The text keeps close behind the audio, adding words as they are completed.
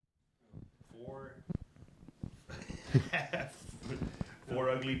4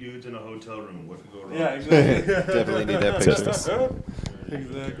 ugly dudes in a hotel room. What could go wrong? Yeah, exactly. Definitely need that picture.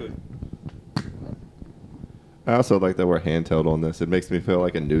 Exactly. I also like that we're handheld on this. It makes me feel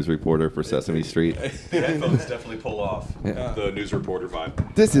like a news reporter for Sesame Street. The headphones definitely pull off the news reporter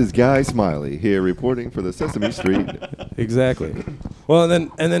vibe. This is Guy Smiley here reporting for the Sesame Street. Exactly. Well,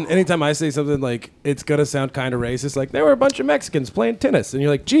 and then anytime I say something like it's gonna sound kind of racist, like there were a bunch of Mexicans playing tennis, and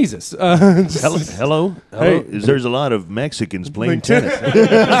you're like, Jesus. Hello? Hey. There's a lot of Mexicans playing tennis.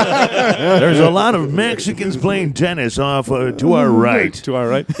 There's a lot of Mexicans playing tennis off to our right. To our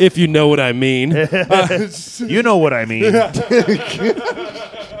right, if you know what I mean. You know what I mean.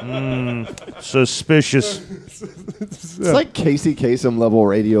 Suspicious. It's like Casey Kasem level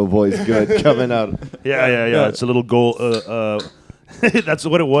radio voice good coming out. Yeah. It's a little goal. That's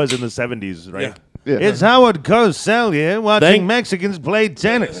what it was in the 70s, right? Yeah. It's Howard Cosell here watching Mexicans play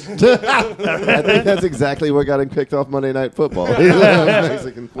tennis. I think that's exactly what got him kicked off Monday Night Football.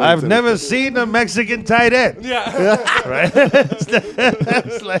 Mexican I've never seen a Mexican tight end. Yeah. Right?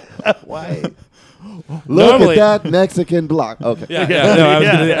 It's like, why? Look at that Mexican block. Okay. Yeah. No, I was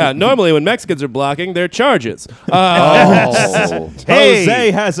gonna, normally, when Mexicans are blocking, they're charges. Oh. Hey.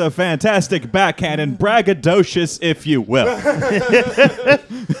 Jose has a fantastic backhand and braggadocious, if you will. It's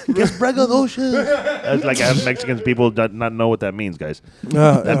braggadocious. That's like Mexicans people do not know what that means, guys.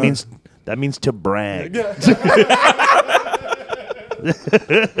 That means to brag. That's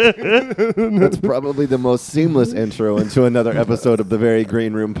probably the most seamless intro into another episode of the Very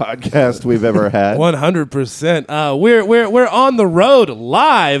Green Room podcast we've ever had. 100%. We're on the road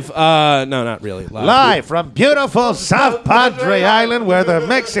live. No, not really live. Live from beautiful South Padre Island, where the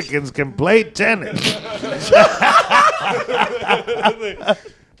Mexicans can play tennis.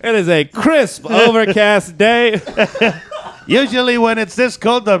 It is a crisp, overcast day. Usually when it's this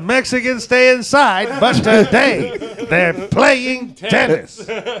cold, the Mexicans stay inside, but today they're playing tennis.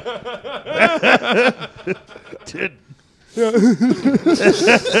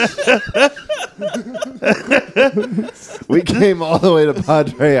 We came all the way to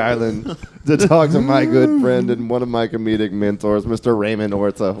Padre Island to talk to my good friend and one of my comedic mentors, Mr. Raymond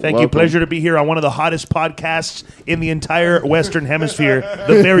Orta. Thank you. Pleasure to be here on one of the hottest podcasts in the entire Western Hemisphere,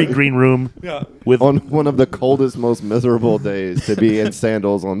 The Very Green Room. Yeah. With On one of the coldest, most miserable days to be in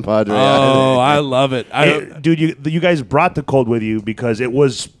sandals on Padre Island. Oh, I love it. Dude, you guys brought the cold with you because it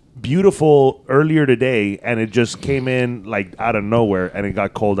was beautiful earlier today, and it just came in like out of nowhere, and it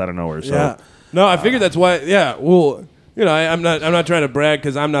got cold out of nowhere. So. Yeah. No, I figured that's why. Yeah. Well, you know, I'm not trying to brag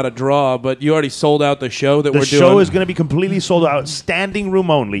because I'm not a draw, but you already sold out the show that we're doing. The show is going to be completely sold out, standing room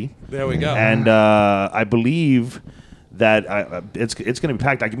only. There we go. And I believe that it's going to be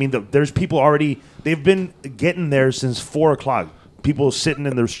packed. I mean, there's people already. They've been getting there since 4 o'clock. People sitting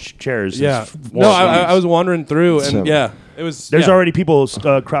in their chairs. Yeah. Since 4 No, o'clock. I was wandering through, and So- yeah, it was. There's yeah. already people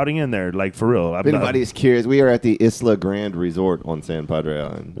crowding in there, like for real. If anybody's curious, we are at the Isla Grand Resort on San Padre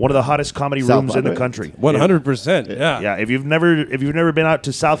Island. One of the hottest comedy South rooms in the Padre. country. 100%. Yeah. Yeah, if you've never been out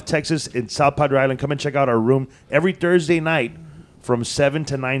to South Texas in South Padre Island, come and check out our room every Thursday night from 7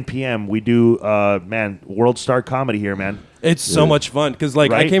 to 9 p.m. We do World Star Comedy here, man. It's so much fun because,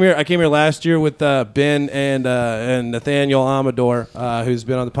 like, Right? I came here last year with Ben and Nathaniel Amador, who's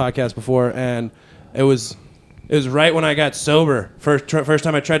been on the podcast before, and it was right when I got sober. First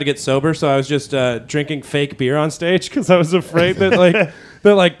time I tried to get sober, so I was just drinking fake beer on stage because I was afraid that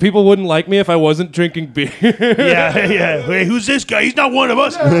people wouldn't like me if I wasn't drinking beer. Yeah. Wait, who's this guy? He's not one of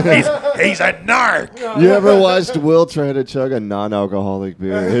us. He's a narc. You ever watched Will try to chug a non-alcoholic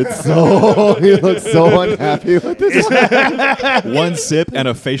beer? It's so he looks so unhappy with this. One sip and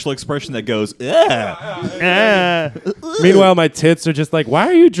a facial expression that goes, yeah. Meanwhile, my tits are just like, why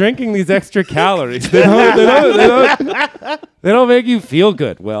are you drinking these extra calories? They don't make you feel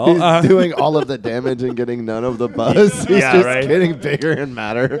good. Well, He's doing all of the damage and getting none of the buzz. He's Yeah, just right. getting bigger and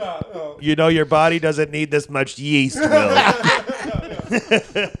madder. You know your body doesn't need this much yeast, Will.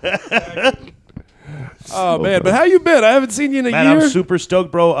 oh man, but how you been? I haven't seen you in a Man, year. I'm super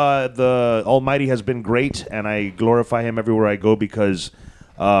stoked, bro. The Almighty has been great, and I glorify Him everywhere I go because,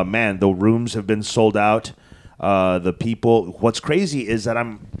 the rooms have been sold out. The people. What's crazy is that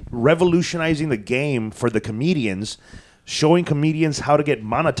I'm revolutionizing the game for the comedians, showing comedians how to get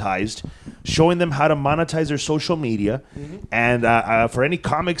monetized, showing them how to monetize their social media, and for any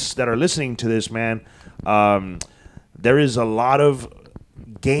comics that are listening to this, man, there is a lot of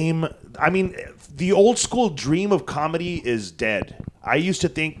game. I mean, the old school dream of comedy is dead. I used to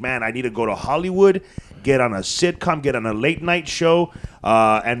think, man, I need to go to Hollywood, get on a sitcom, get on a late night show,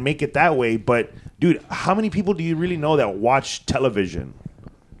 and make it that way. But, dude, how many people do you really know that watch television?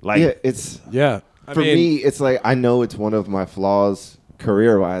 Like, Yeah, it's yeah. For me, it's like I know it's one of my flaws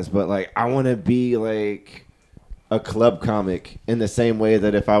career-wise, but like I want to be like a club comic in the same way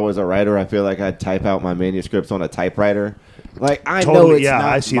that if I was a writer, I feel like I'd type out my manuscripts on a typewriter. Like I know it's not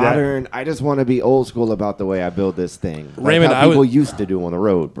I see modern. that. I just want to be old school about the way I build this thing. Like Raymond, how people used to do on the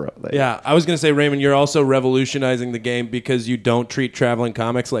road, bro. Like, yeah, I was gonna say, Raymond, you're also revolutionizing the game because you don't treat traveling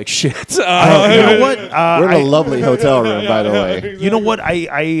comics like shit. You know what? we're in a lovely hotel room, by the way. You know what?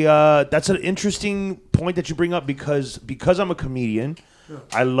 That's an interesting point that you bring up because I'm a comedian.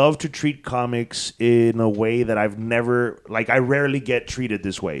 I love to treat comics in a way that I've never, like, I rarely get treated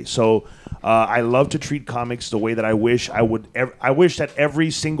this way. So I love to treat comics the way that I wish I would. I wish that every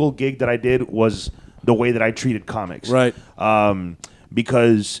single gig that I did was the way that I treated comics. Right.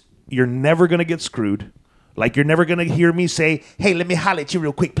 Because you're never going to get screwed. Like, you're never going to hear me say, hey, let me holler at you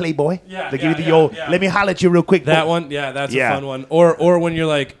real quick, Playboy. They give you the old, let me holler at you real quick. That one, that's a fun one. Or when you're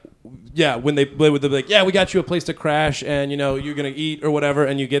like, when they play with the like, we got you a place to crash, and you're gonna eat or whatever,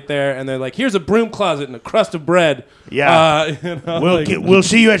 and you get there, and they're like, here's a broom closet and a crust of bread. We'll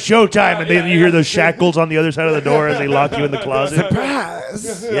see you at showtime, and then you hear those shackles on the other side of the door as they lock you in the closet.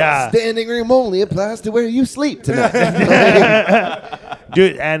 Surprise! Yeah, standing room only applies to where you sleep tonight,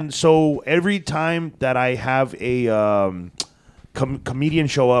 dude. And so every time that I have a comedian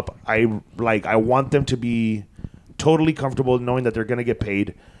show up, I want them to be totally comfortable knowing that they're gonna get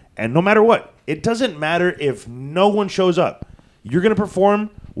paid. And no matter what, it doesn't matter if no one shows up. You're gonna perform.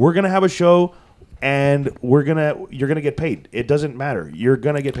 We're gonna have a show, and you're gonna get paid. It doesn't matter. You're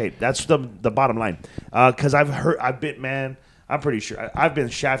gonna get paid. That's the bottom line. Because I'm pretty sure I've been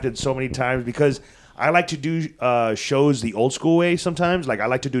shafted so many times because I like to do shows the old school way sometimes. Like I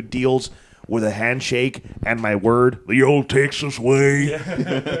like to do deals with a handshake and my word, the old Texas way.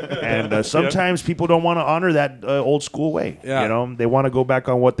 And sometimes people don't want to honor that old school way. Yeah. They want to go back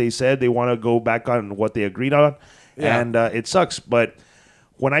on what they said. They want to go back on what they agreed on. Yeah. And it sucks. But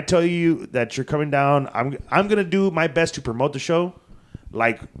when I tell you that you're coming down, I'm going to do my best to promote the show.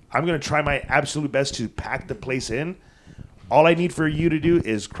 Like, I'm going to try my absolute best to pack the place in. All I need for you to do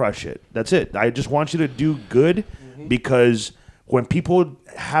is crush it. That's it. I just want you to do good because when people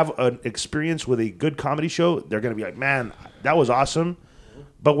have an experience with a good comedy show, they're going to be like, man, that was awesome.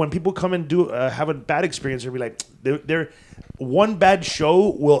 But when people come and do have a bad experience, they'll be like, they're one bad show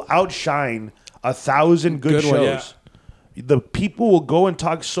will outshine 1,000 good shows. One, yeah. The people will go and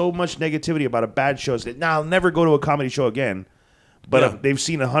talk so much negativity about a bad show. Say, I'll never go to a comedy show again. But if they've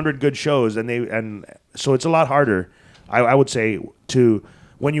seen 100 good shows, and so it's a lot harder, I would say, to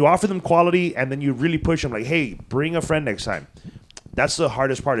when you offer them quality and then you really push them like, hey, bring a friend next time. That's the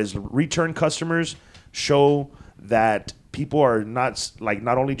hardest part is return customers show that people are not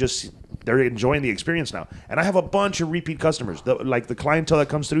only just they're enjoying the experience now. And I have a bunch of repeat customers. The clientele that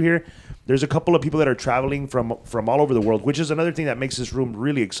comes through here, there's a couple of people that are traveling from all over the world, which is another thing that makes this room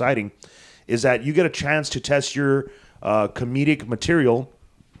really exciting, is that you get a chance to test your comedic material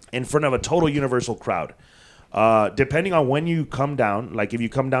in front of a total universal crowd. Depending on when you come down, like if you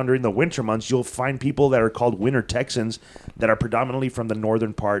come down during the winter months, you'll find people that are called winter Texans that are predominantly from the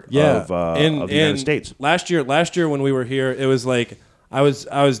northern part of the United States. Last year when we were here, it was like I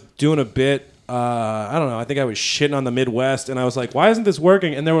was doing a bit. I don't know. I think I was shitting on the Midwest, and I was like, "Why isn't this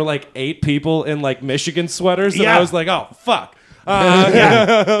working?" And there were like 8 people in like Michigan sweaters, and I was like, "Oh fuck."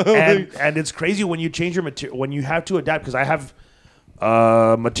 And it's crazy when you change your material, when you have to adapt. Because I have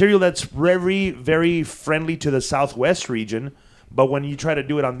material that's very, very friendly to the Southwest region, but when you try to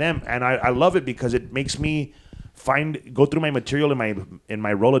do it on them, and I love it because it makes me go through my material in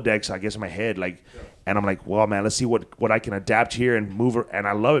my Rolodex, I guess, in my head, and I'm like, well, man, let's see what I can adapt here and move, and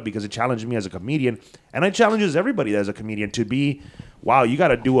I love it because it challenges me as a comedian, and it challenges everybody as a comedian to be, wow, you got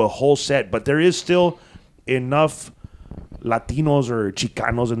to do a whole set, but there is still enough Latinos or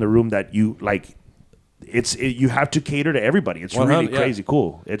Chicanos in the room that you like. You have to cater to everybody. It's really crazy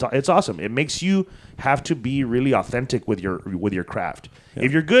cool. It's awesome. It makes you have to be really authentic with your craft. Yeah.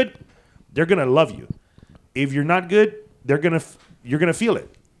 If you're good, they're gonna love you. If you're not good, you're gonna feel it.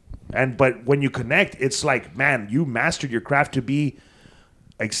 But when you connect, it's like, man, you mastered your craft to be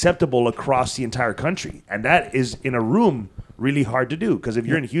acceptable across the entire country, and that is in a room really hard to do. Because if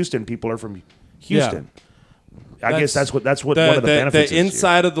you're in Houston, people are from Houston. Yeah. I guess that's what one of the benefits. The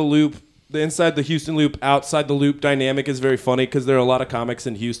inside of the loop. The inside the Houston loop, outside the loop dynamic is very funny because there are a lot of comics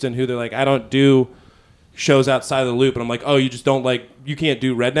in Houston who they're like, I don't do shows outside of the loop, and I'm like, oh, you just don't you can't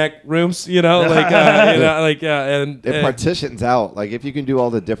do redneck rooms, and it partitions out. Like if you can do all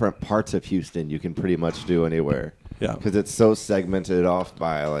the different parts of Houston, you can pretty much do anywhere. Yeah. Because it's so segmented off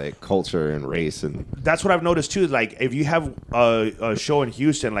by like culture and race and. That's what I've noticed too. Is like if you have a show in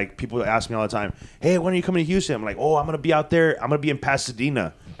Houston, like people ask me all the time, "Hey, when are you coming to Houston?" I'm like, "Oh, I'm gonna be out there. I'm gonna be in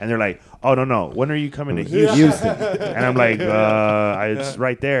Pasadena." And they're like, "Oh no, when are you coming to Houston?" And I'm like, "It's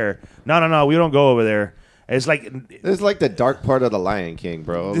right there." No, we don't go over there. It's like It's like the dark part of the Lion King,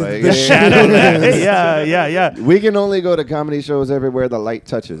 bro. Like, the shadow. Yeah. we can only go to comedy shows everywhere the light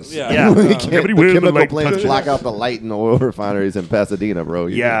touches. Yeah. We can't, the Everywhere the chemical light plants touches. block out the light in the oil refineries in Pasadena, bro.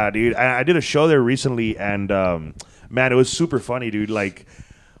 You Yeah, dude. I did a show there recently, and man, it was super funny, dude. Like,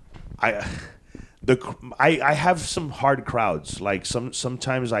 I have some hard crowds. Like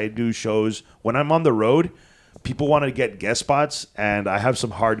sometimes I do shows when I'm on the road. People want to get guest spots, and I have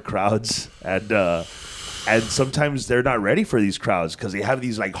some hard crowds, and sometimes they're not ready for these crowds because they have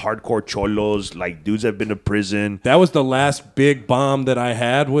these like hardcore cholos, like dudes that have been to prison. That was the last big bomb that I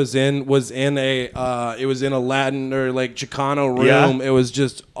had. Was in a Latin or like Chicano room. Yeah. It was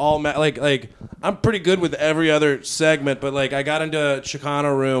just all like I'm pretty good with every other segment, but like I got into a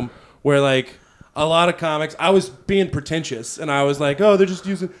Chicano room where like a lot of comics, I was being pretentious, and I was like, "Oh, they're just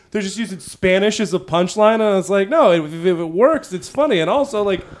using Spanish as a punchline," and I was like, "No, if it works, it's funny." And also,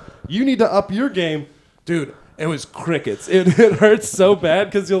 like, you need to up your game, dude. It was crickets. It hurts so bad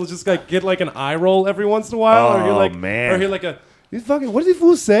because you'll just like get like an eye roll every once in a while, or you're like, man. or you're like what is he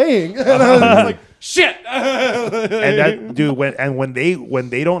fool saying? And I was just like, shit. And that dude, when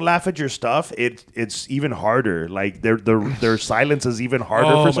they don't laugh at your stuff, it's even harder. Like their silence is even harder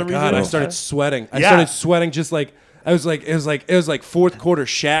Oh for my some god! reason. I started sweating. I Yeah. started sweating just like it was like fourth quarter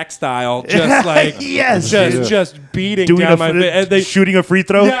Shaq style, just like Yes, just beating doing down my face. And they, shooting a free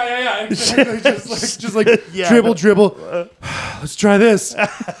throw. yeah, exactly. just like Yeah. dribble. Let's try this.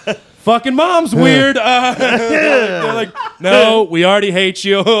 Fucking mom's weird. They're like, no, we already hate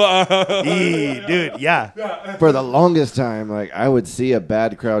you. Dude, yeah. For the longest time, like I would see a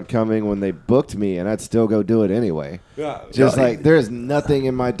bad crowd coming when they booked me, and I'd still go do it anyway. Yeah. Just like there's nothing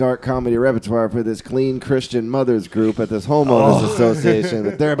in my dark comedy repertoire for this clean Christian mothers group at this homeowners association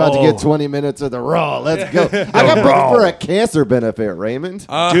that they're about to get 20 minutes of the raw. Let's go. I got booked for a cancer benefit, Raymond.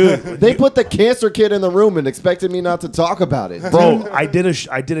 Dude, They put the cancer kid in the room and expected me not to talk about it. bro, I did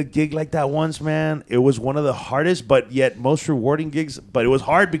a gig like that once, man. It was one of the hardest but yet most rewarding gigs, but it was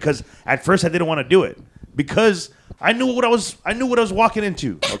hard because at first I didn't want to do it because I knew what I was walking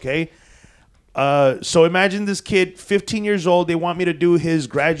into, okay? So imagine this kid, 15 years old, they want me to do his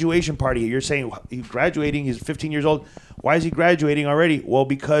graduation party. You're saying he's graduating, he's 15 years old. Why is he graduating already? Well,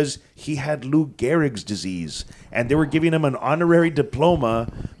 because he had Lou Gehrig's disease, and they were giving him an honorary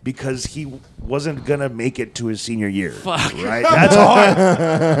diploma because he wasn't gonna make it to his senior year. Fuck. Right? That's hard.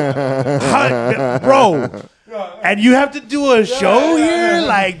 Bro. And you have to do a show here?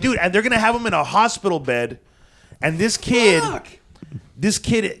 Like, dude, and they're gonna have him in a hospital bed, and this kid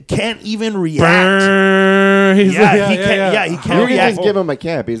can't even react. He can't You can react. just give him a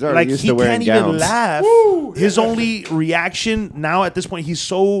cap. He's already Like, used he to wearing can't even gowns. laugh. His only reaction now at this point, he's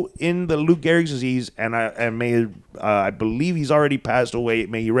so in the Lou Gehrig's disease, and I believe he's already passed away.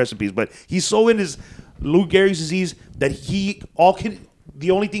 May he rest in peace. But he's so in his Lou Gehrig's disease that the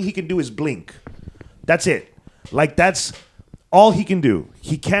only thing he can do is blink. That's it. Like, that's all he can do.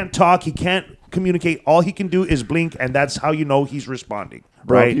 He can't talk. He can't communicate. All he can do is blink, and that's how you know he's responding.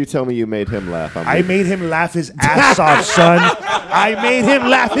 Bro, Right? if you tell me you made him laugh, I'm I leaving. made him laugh his ass off, son. I made him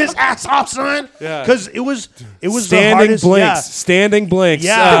laugh his ass off, son. Yeah. Because it was the standing hardest. blinks. Standing blinks.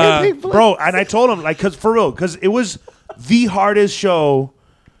 Yeah, bro. And I told him, like, because it was the hardest show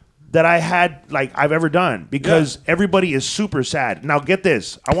that I had, like, I've ever done, because everybody is super sad. Now, get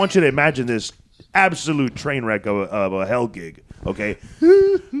this. I want you to imagine this absolute train wreck of a hell gig. Okay,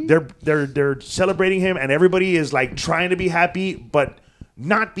 they're celebrating him, and everybody is like trying to be happy, but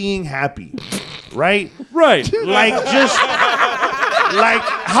not being happy, right? Right. Like, just like,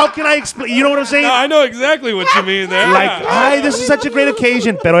 how can I explain? You know what I'm saying? No, I know exactly what you mean there. Like, hi, this is such a great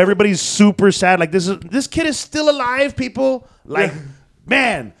occasion, but everybody's super sad. Like, this kid is still alive, people. Like,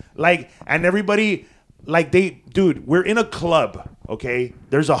 man, like, and everybody, like, dude, we're in a club, okay?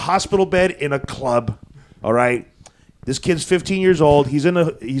 There's a hospital bed in a club, all right? This kid's 15 years old. He's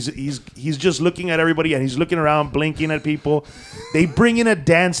just looking at everybody, and he's looking around, blinking at people. They bring in a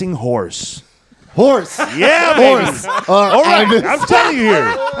dancing horse. Horse. Yeah, Horse. baby. All right, I'm telling you here.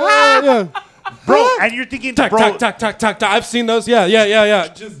 yeah. Bro, and you're thinking, Tuck, bro, tuck, tuck, tuck, tuck, tuck. I've seen those. Yeah.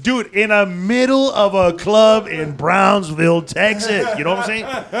 Just dude, in the middle of a club in Brownsville, Texas. You know what I'm saying?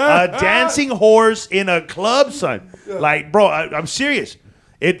 A dancing horse in a club, son. Like, bro, I'm serious.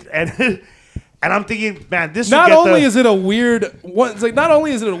 And I'm thinking, man, this Not will get only the, is it a weird, it's like not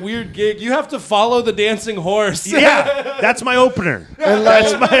only is it a weird gig, you have to follow the dancing horse. yeah, that's my opener. And like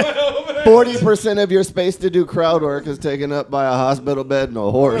 40% of your space to do crowd work is taken up by a hospital bed and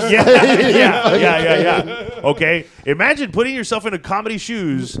a horse. Yeah. Okay, imagine putting yourself in a comedy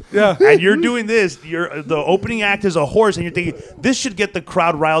shoes, and you're doing this. The opening act is a horse, and you're thinking this should get the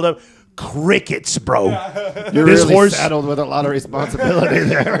crowd riled up. Crickets, bro. You're this really horse, saddled with a lot of responsibility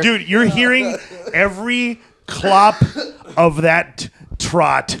there. dude. You're hearing every clop of that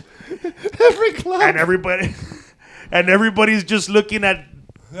trot, Every clock. and everybody's just looking at,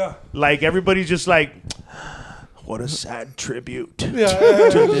 like everybody's just like, what a sad tribute to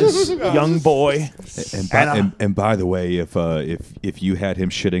this young boy. And by the way, if you had him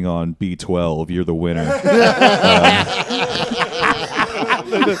shitting on B12, you're the winner.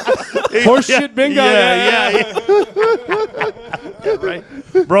 Horse shit bingo. Yeah, right,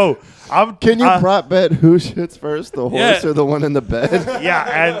 bro. Can you prop bet who shits first, the horse Yeah. or the one in the bed? Yeah,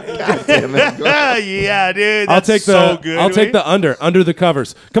 and Damn it. yeah, dude. I'll That's take the so good. I'll take the under the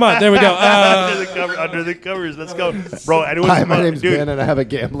covers. Come on, there we go. under the covers. Let's go, bro. And it was Hi, my name's dude. Ben, and I have a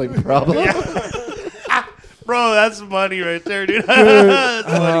gambling problem. Bro, that's money right there, dude. That's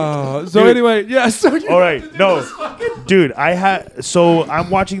funny. So anyway, yeah. So All right, no, dude. So I'm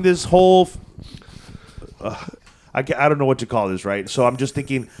watching this whole. I don't know what to call this, right? So I'm just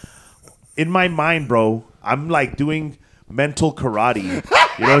thinking, in my mind, bro. I'm like doing mental karate. You know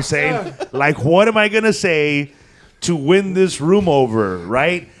what I'm saying? Like, what am I gonna say to win this room over,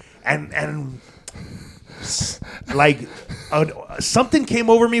 right? And like something came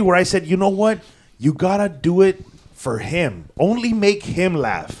over me where I said, you know what? You gotta do it for him. Only make him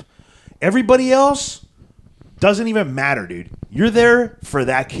laugh. Everybody else doesn't even matter, dude. You're there for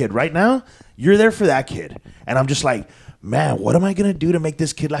that kid right now. You're there for that kid. And I'm just like, man, what am I gonna do to make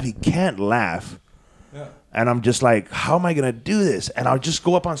this kid laugh? He can't laugh. Yeah. And I'm just like, how am I gonna do this? And I'll just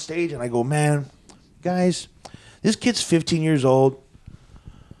go up on stage and I go, man, guys, this kid's 15 years old.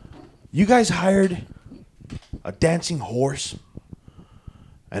 You guys hired a dancing horse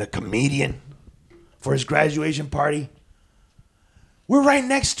and a comedian for his graduation party. We're right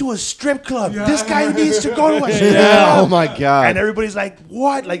next to a strip club. Yeah. This guy needs to go to a strip club. Oh my God. And everybody's like,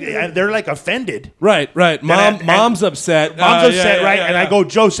 what? Like, and they're like offended. Right. Mom's upset. Mom's upset, right? And yeah. I go,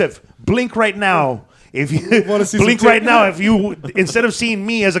 Joseph, blink right now. If you wanna see blink some right now, if you instead of seeing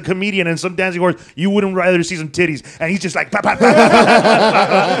me as a comedian and some dancing horse, you wouldn't rather see some titties. And he's just like, pop, pop, pop,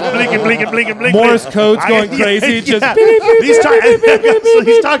 pop, blinking. Morse code's going crazy. Just so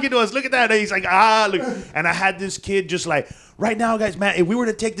he's talking to us. Look at that. And he's like, look. And I had this kid just like, right now, guys, man, if we were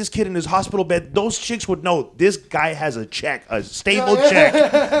to take this kid in his hospital bed, those chicks would know this guy has a check, a stable check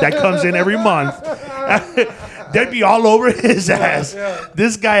that comes in every month. They'd be all over his ass.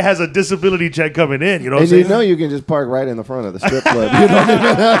 This guy has a disability check coming in. You know what I'm saying? And you know you can just park right in the front of the strip club. You don't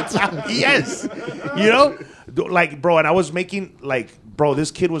even have to. Yes. You know? Like, bro, and I was making, like, bro, this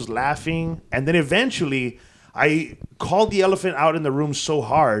kid was laughing. And then eventually, I called the elephant out in the room so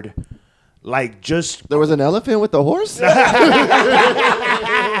hard. Like, just... There was an elephant with the horse?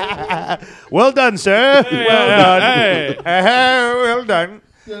 Well done, sir. Well done. Well done.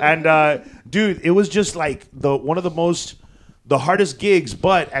 And, dude, it was just, like, one of the hardest gigs.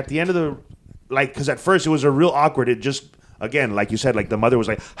 But at the end of the... Like, because at first it was a real awkward. It just... Again, like you said, like the mother was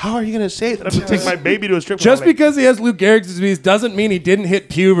like, how are you going to say that I'm going to take my baby to a strip club? Just like, because he has Lou Gehrig's disease doesn't mean he didn't hit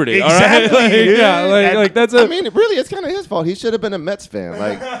puberty. Exactly, all right? dude. Like that's a... I mean, really, it's kind of his fault. He should have been a Mets fan.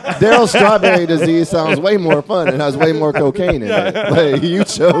 Like, Darryl Strawberry disease sounds way more fun and has way more cocaine in it. Like, you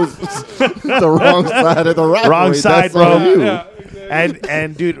chose the wrong side of the rivalry. Wrong side, That's bro. on you. Yeah.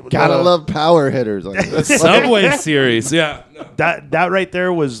 And dude, Gotta love power hitters. Like, Subway series, yeah. that right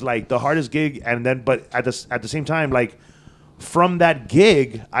there was like the hardest gig. And then, but at the same time, like from that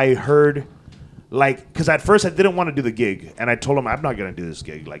gig, I heard like, because at first I didn't want to do the gig, and I told him I'm not gonna do this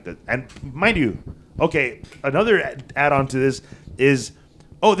gig like that. And mind you, okay, another add-on to this is,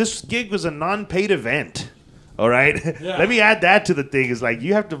 this gig was a non-paid event. All right, let me add that to the thing. Is like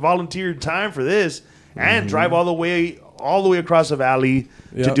you have to volunteer your time for this and drive all the way across the valley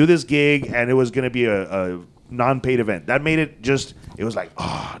to do this gig, and it was going to be a non-paid event. That made it just, it was like,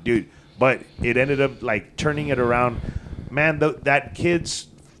 dude. But it ended up like turning it around. Man, that kid's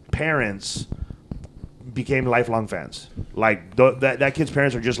parents became lifelong fans. Like that kid's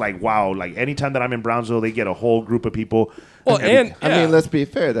parents are just like, wow. Like anytime that I'm in Brownsville, they get a whole group of people. Well, I mean, let's be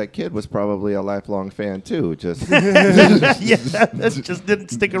fair. That kid was probably a lifelong fan too. Just just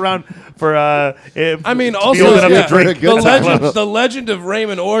didn't stick around for. I mean, to be also old enough to yeah, drink. for a good time. the legend of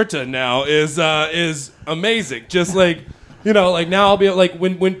Raymond Orta now is amazing. Just like You know, like now I'll be like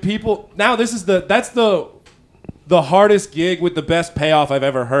when people now that's the hardest gig with the best payoff I've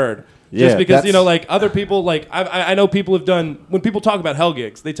ever heard. Just because you know, like other people, like I know people have done when people talk about hell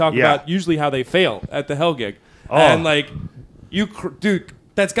gigs, they talk about usually how they fail at the hell gig, and like dude,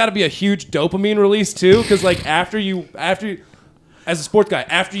 that's got to be a huge dopamine release too, because like after you as a sports guy,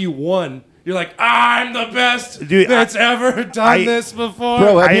 after you won. You're like, I'm the best dude, that's ever done this before.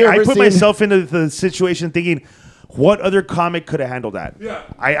 Bro, I put myself into the situation thinking, what other comic could have handled that? Yeah.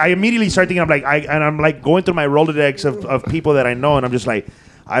 I immediately start thinking, I'm like going through my Rolodex of people that I know, and I'm just like,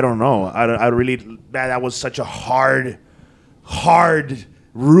 I don't know. I really, that was such a hard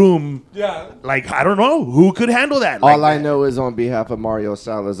room. Yeah. Like, I don't know. Who could handle that? All I know is on behalf of Mario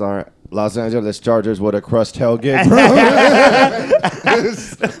Salazar, Los Angeles Chargers would have crushed hell gig, bro.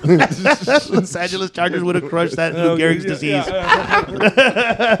 Los Angeles Chargers would have crushed that Lou Gehrig's disease.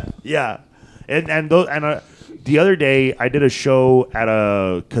 Yeah. And the other day, I did a show at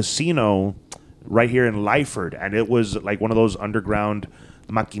a casino right here in Lyford, and it was like one of those underground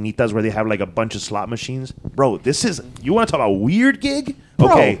maquinitas where they have like a bunch of slot machines. Bro, this is, you want to talk about weird gig?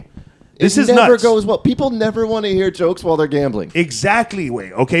 Bro, okay. This is never nuts. goes well. People never want to hear jokes while they're gambling. Exactly.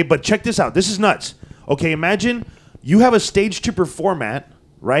 Wait. Okay, but check this out. This is nuts. Okay, imagine you have a stage to perform at,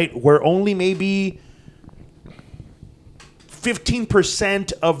 right, where only maybe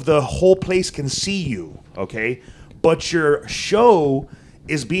 15% of the whole place can see you, okay? But your show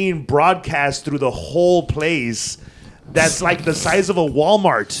is being broadcast through the whole place. That's like the size of a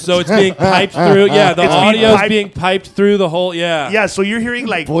Walmart. So it's being piped through. Yeah, the audio's being piped through the whole. Yeah. Yeah. So you're hearing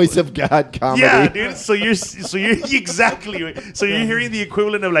like Voice of God comedy. Yeah, dude. So you're exactly. So you're hearing the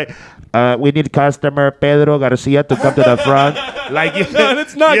equivalent of like, we need customer Pedro Garcia to come to the front. Like, no,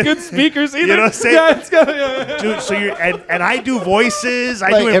 it's not good speakers either. You know what I'm saying? Yeah, it's got, dude. So you're and I do voices. I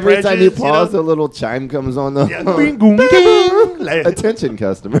Like do every impressions. time you pause, a little chime comes on the Like, attention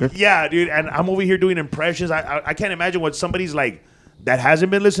customer. yeah, dude. And I'm over here doing impressions. I can't imagine what somebody's like that hasn't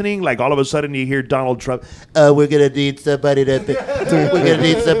been listening. Like all of a sudden you hear Donald Trump. We're gonna need somebody to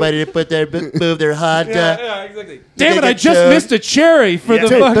put move their Honda. yeah, exactly. Damn it! I just missed a cherry for the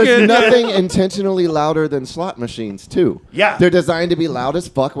Dude, fucking. there's nothing intentionally louder than slot machines, too. Yeah. They're designed to be loud as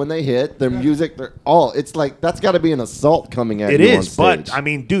fuck when they hit. Their music, it's like, that's got to be an assault coming at It you is, on stage. but I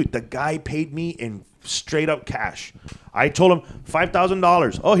mean, dude, the guy paid me in straight up cash. I told him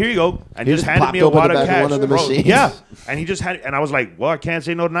 $5,000. Oh, here you go, and he just handed popped me a open wad the of back of cash. one of the Bro, machines. yeah, and he just had, and I was like, well, I can't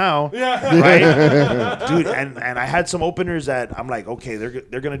say no now, right, dude? And I had some openers that I'm like, okay,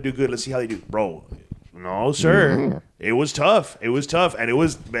 they're gonna do good. Let's see how they do, bro. No, sir. Mm-hmm. It was tough. It was tough, and it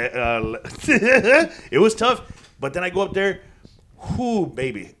was it was tough. But then I go up there, whoo,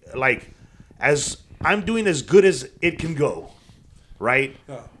 baby, like as I'm doing as good as it can go, right?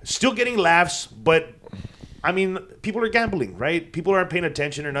 Still getting laughs, but I mean, people are gambling, right? People aren't paying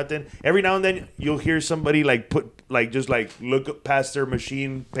attention or nothing. Every now and then, you'll hear somebody just look past their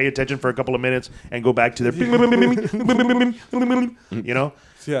machine, pay attention for a couple of minutes, and go back to their, you know.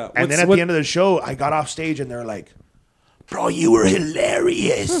 Yeah. And then at the end of the show, I got off stage, and they're like, "Bro, you were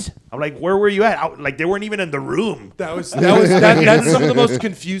hilarious." I'm like, "Where were you at?" Like they weren't even in the room. That's some of the most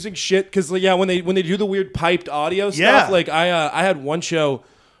confusing shit. Because when they do the weird piped audio stuff, Yeah. like I had one show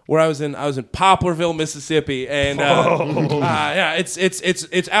where I was in Poplarville, Mississippi, and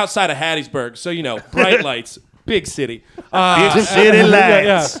it's outside of Hattiesburg, so you know, bright lights, big city, Big city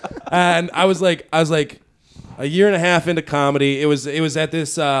lights. Yeah. And I was like a year and a half into comedy. It was at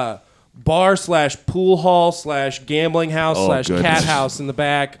this bar / pool hall / gambling house / goodness. cat house in the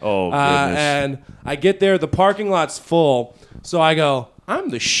back. Oh, goodness. And I get there, the parking lot's full, so I go,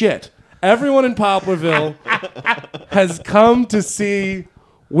 I'm the shit. Everyone in Poplarville has come to see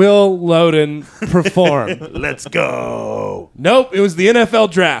Will Loden perform. Let's go. Nope, it was the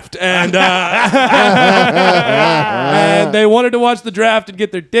NFL draft, and and they wanted to watch the draft and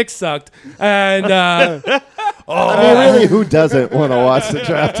get their dick sucked, and I mean, really, who doesn't want to watch the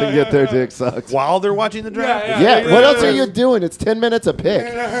draft and get their dick sucked? While they're watching the draft. Yeah, what else are you doing? It's 10 minutes a pick.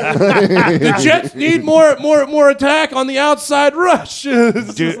 the Jets need more attack on the outside rush.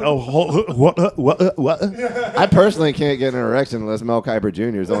 Dude, what? I personally can't get an erection unless Mel Kiper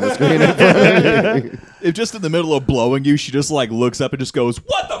Jr. is on the screen in front of me. If just in the middle of blowing you, she just like looks up and just goes,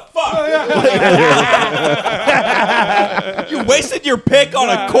 "What the fuck? You wasted your pick on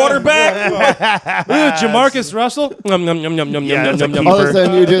a quarterback?" Jamarcus Russell. Nom, nom, nom, nom, nom, Yeah, nom, that's a nom, nom. All of a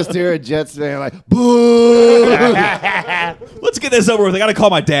sudden, you just hear a Jets fan like, boo! Let's get this over with. I gotta call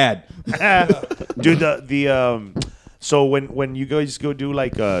my dad. Dude, so when you guys go do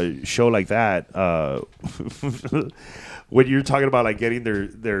like a show like that, when you're talking about like getting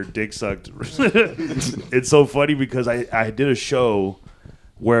their dick sucked, it's so funny because I did a show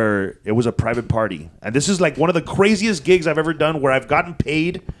where it was a private party, and this is like one of the craziest gigs I've ever done, where I've gotten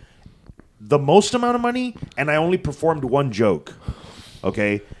paid the most amount of money, and I only performed one joke.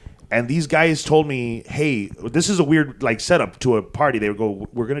 Okay. And these guys told me, hey, this is a weird like setup to a party. They would go,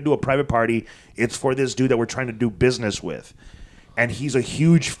 we're going to do a private party. It's for this dude that we're trying to do business with. And he's a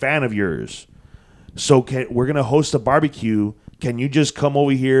huge fan of yours. So we're going to host a barbecue. Can you just come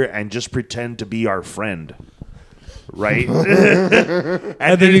over here and just pretend to be our friend? Right?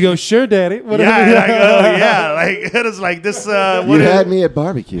 and then you go, sure, daddy. Whatever. Yeah, and I go, yeah. Like, it was like this. You had me at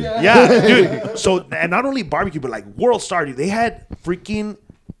barbecue. Yeah, dude. So, and not only barbecue, but like World Star, dude. They had freaking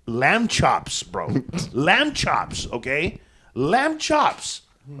lamb chops, bro. Lamb chops, okay? Lamb chops,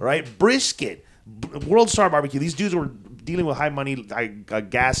 right? Brisket. World Star Barbecue. These dudes were dealing with high money, like a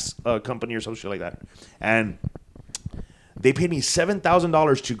gas company or some shit like that. And they paid me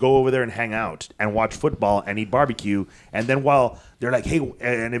 $7,000 to go over there and hang out and watch football and eat barbecue. And then while they're like, hey,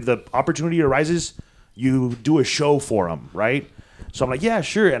 and if the opportunity arises, you do a show for them, right? So I'm like, yeah,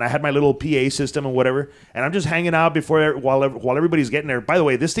 sure. And I had my little PA system and whatever. And I'm just hanging out while everybody's getting there. By the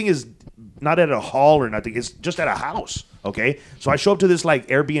way, this thing is not at a hall or nothing. It's just at a house, okay? So I show up to this like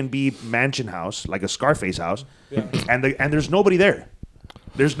Airbnb mansion house, like a Scarface house, and there's nobody there.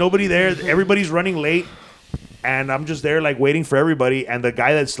 There's nobody there. Everybody's running late. And I'm just there like waiting for everybody. And the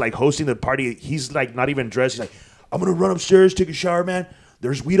guy that's like hosting the party, he's like not even dressed. He's like, I'm going to run upstairs, take a shower, man.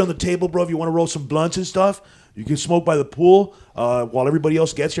 There's weed on the table, bro. If you want to roll some blunts and stuff, you can smoke by the pool while everybody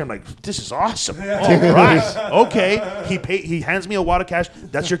else gets here. I'm like, this is awesome. All right. Okay. He hands me a wad of cash.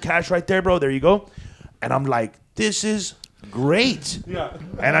 That's your cash right there, bro. There you go. And I'm like, this is great. Yeah.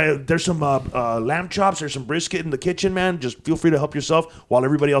 And there's some lamb chops. There's some brisket in the kitchen, man. Just feel free to help yourself while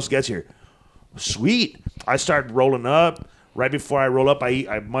everybody else gets here. Sweet. I start rolling up. Right before I roll up,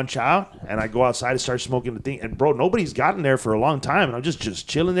 I munch out, and I go outside and start smoking the thing. And, bro, nobody's gotten there for a long time, and I'm just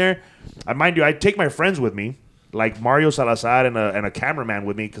chilling there. Mind you, I take my friends with me, like Mario Salazar and a cameraman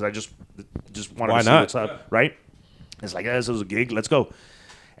with me, because I just wanted to see what's up, right? It's like, this was a gig. Let's go.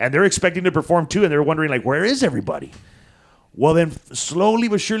 And they're expecting to perform, too, and they're wondering, like, where is everybody? Well, then slowly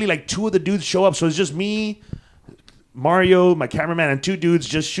but surely, like, two of the dudes show up. So it's just me, Mario, my cameraman, and two dudes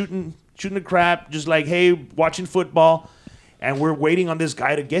just shooting the crap, just like, hey, watching football. And we're waiting on this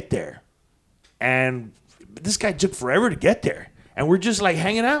guy to get there. And this guy took forever to get there. And we're just like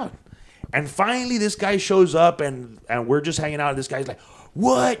hanging out. And finally this guy shows up and we're just hanging out. And this guy's like,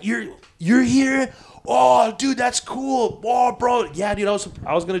 what? You're here? Oh, dude, that's cool. Oh, bro. Yeah, dude, I was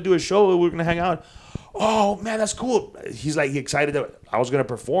going to do a show. We were going to hang out. Oh, man, that's cool. He's like excited that I was going to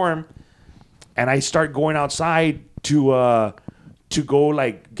perform. And I start going outside to go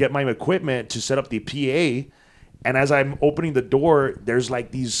like get my equipment to set up the PA. And as I'm opening the door, there's like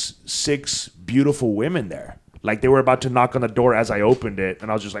these 6 beautiful women there. Like they were about to knock on the door as I opened it.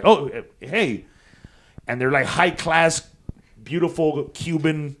 And I was just like, oh, hey. And they're like high class, beautiful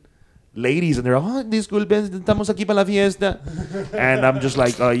Cuban ladies. And they're like, oh, disculpen, estamos aquí para la fiesta. And I'm just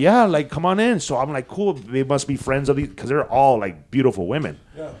like, yeah, like come on in. So I'm like, cool. They must be friends of these, because they're all like beautiful women.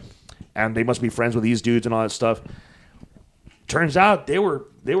 Yeah. And they must be friends with these dudes and all that stuff. Turns out they were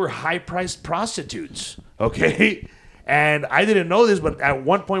high-priced prostitutes, okay? And I didn't know this, but at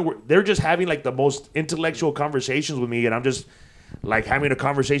one point they're just having like the most intellectual conversations with me, and I'm just like having a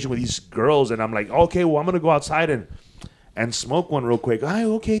conversation with these girls, and I'm like, okay, well, I'm gonna go outside and smoke one real quick. Ay,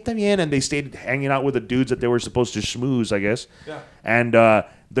 okay, está bien. And they stayed hanging out with the dudes that they were supposed to schmooze, I guess. Yeah. And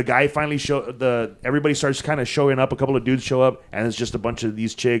the guy finally everybody starts kind of showing up. A couple of dudes show up, and it's just a bunch of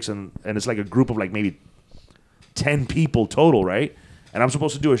these chicks, and it's like a group of like maybe 10 people total, right? And I'm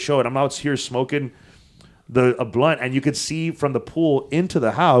supposed to do a show, and I'm out here smoking a blunt, and you could see from the pool into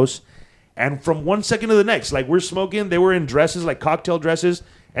the house, and from one second to the next, like we're smoking, they were in dresses, like cocktail dresses,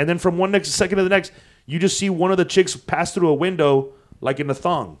 and then from one next second to the next, you just see one of the chicks pass through a window, like in a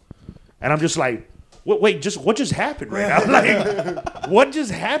thong. And I'm just like, what just happened right now? Like, what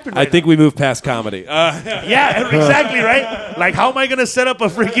just happened right I think we moved past comedy. Yeah, exactly, right? Like, how am I going to set up a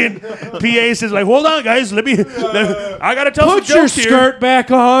freaking PA says, like, hold on, guys, I got to tell some Put your jokes here. skirt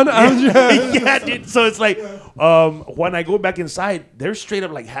back on. Yeah, dude. So it's like, when I go back inside, they're straight up,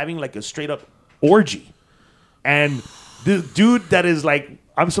 like, having, like, a straight-up orgy. And the dude that is, like,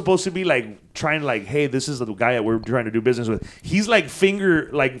 I'm supposed to be like trying to like, hey, this is the guy that we're trying to do business with. He's like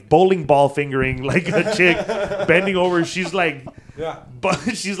bowling ball fingering like a chick, bending over. She's like,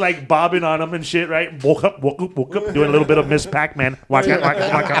 she's like bobbing on him and shit, right? Woke up, doing a little bit of Miss Pac-Man,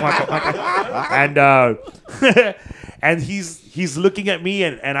 and he's looking at me,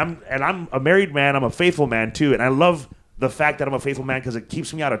 and I'm a married man. I'm a faithful man too, and I love the fact that I'm a faithful man because it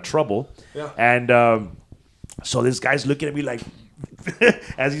keeps me out of trouble. Yeah. And so this guy's looking at me like,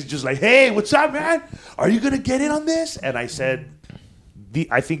 as he's just like, hey, what's up, man? Are you going to get in on this? And I said,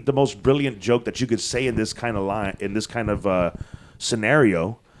 I think the most brilliant joke that you could say in this kind of line, in this kind of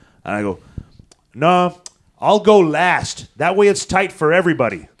scenario. And I go, no, I'll go last. That way it's tight for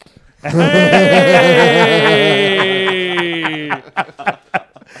everybody. Hey!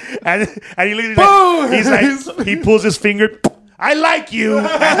 and he looks like, he's like, he pulls his finger. I like you.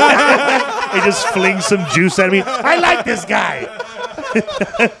 He just flings some juice at me. I like this guy.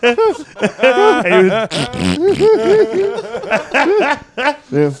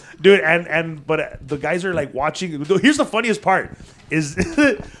 Dude, but the guys are like watching. Here's the funniest part is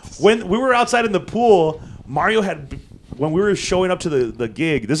when we were outside in the pool, Mario had, when we were showing up to the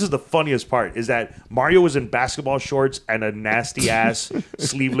gig, this is the funniest part, is that Mario was in basketball shorts and a nasty ass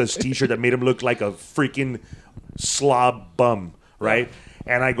sleeveless t-shirt that made him look like a freaking slob bum, right?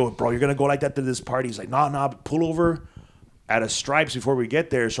 And I go, bro, you're gonna go like that to this party? He's like, nah, pull over at a Stripes before we get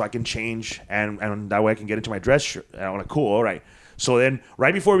there so I can change and that way I can get into my dress shirt. And I'm like, cool, all right. So then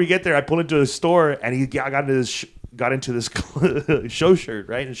right before we get there, I pull into the store and he got into this show shirt,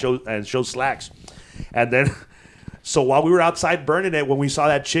 right? And show slacks. And then so while we were outside burning it, when we saw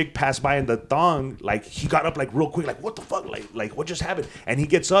that chick pass by in the thong, like he got up like real quick, like what the fuck? Like what just happened? And he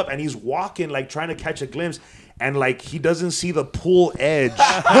gets up and he's walking like trying to catch a glimpse and like he doesn't see the pool edge.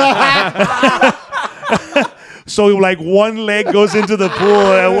 So like one leg goes into the pool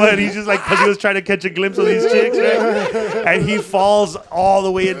and he's just like, because he was trying to catch a glimpse of these chicks, right? And he falls all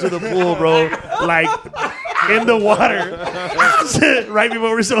the way into the pool, bro, like in the water, right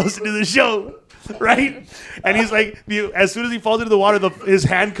before we're supposed to do the show, right? And he's like, as soon as he falls into the water, his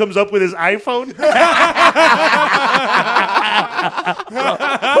hand comes up with his iPhone.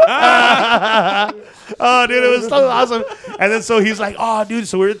 Oh, dude, it was so awesome. And then so he's like, oh, dude,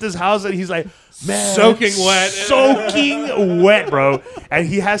 so we're at this house and he's like, man, soaking wet, bro. And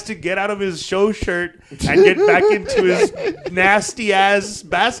he has to get out of his show shirt and get back into his nasty ass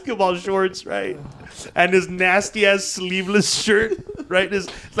basketball shorts, right? And his nasty ass sleeveless shirt, right? It's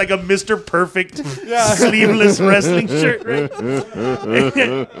like a Mr. Perfect sleeveless wrestling shirt, right?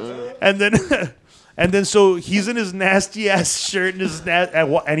 And then so he's in his nasty ass shirt and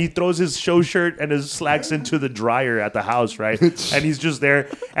and he throws his show shirt and his slacks into the dryer at the house, right? And he's just there.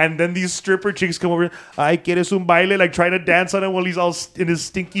 And then these stripper chicks come over, ay, quieres un baile, like trying to dance on him while he's all in his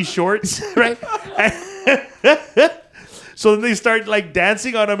stinky shorts, right? So then they start like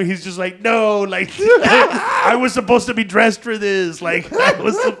dancing on him and he's just like, no, like I was supposed to be dressed for this. Like I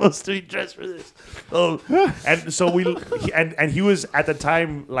was supposed to be dressed for this. Oh, and so he was at the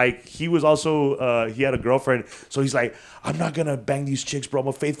time, like he was also, he had a girlfriend. So he's like, I'm not going to bang these chicks, bro. I'm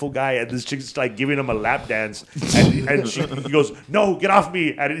a faithful guy. And this chick's like giving him a lap dance. And he goes, no, get off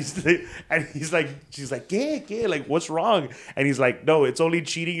me. And he's like, she's like, ¿Qué? Like, what's wrong? And he's like, no, it's only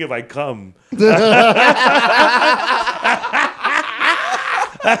cheating if I come.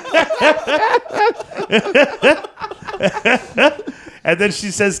 And then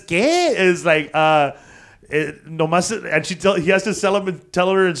she says, ¿Qué? Is like, no más, and he has to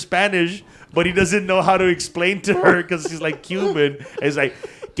tell her in Spanish, but he doesn't know how to explain to her because she's like Cuban. And he's like,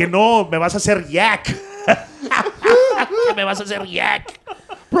 que no, me vas a hacer yak. Me vas a hacer yak.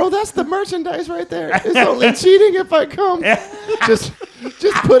 Bro, that's the merchandise right there. It's only cheating if I come. Just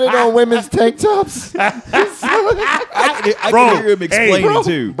put it on women's tank tops. I can hear him explaining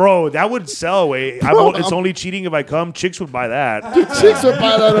too. Bro, that would sell away. It's only cheating if I come. Chicks would buy that. Dude, chicks would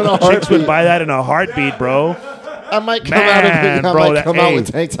buy that in a heartbeat. Chicks would buy that in a heartbeat, bro. I might come out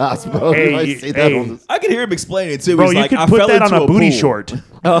with tank tops, bro. I can hear him explaining it too. Bro, he's you like, could put that on a booty pool. short.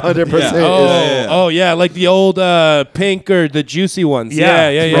 100%. Oh, yeah, like the old pink or the juicy ones. Yeah.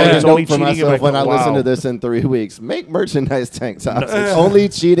 Bro, It's only for cheating if myself I when I come. listen Wow. to this in 3 weeks. Make merchandise tank tops. It's only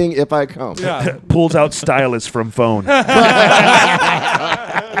cheating if I come. Yeah. Pulls out stylus from phone.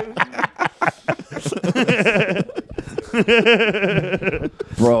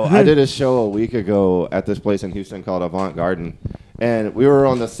 Bro, I did a show a week ago at this place in Houston called Avant Garden. And we were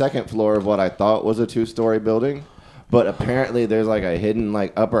on the second floor of what I thought was a 2-story building. But apparently there's like a hidden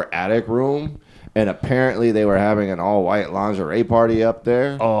like upper attic room. And apparently they were having an all-white lingerie party up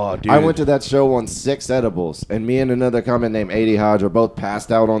there. Oh, dude. I went to that show on 6 edibles. And me and another comic named 80 Hodge were both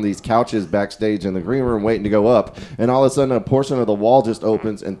passed out on these couches backstage in the green room waiting to go up. And all of a sudden a portion of the wall just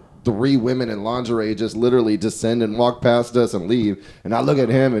opens and 3 women in lingerie just literally descend and walk past us and leave. And I look at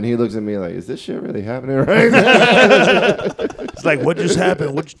him and he looks at me like, is this shit really happening right now? It's like, what just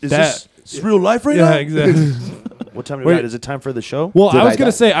happened? Is this real life right now? Yeah, exactly. What time do we Wait. got? Is it time for the show? Well, I was I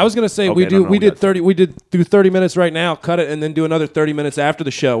gonna die? say Okay, no, we we did got 30 we did do 30 minutes right now, cut it, and then do another 30 minutes after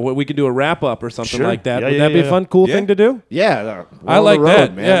the show. We could do a wrap up or something Sure. like that. Yeah, Would yeah, that be yeah. a fun, cool Yeah. thing to do? Yeah, I like road,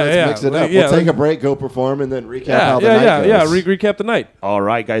 that. man. Yeah, Let's yeah. mix it up. Yeah, We'll take a break, go perform, and then recap how the night goes. Recap the night. All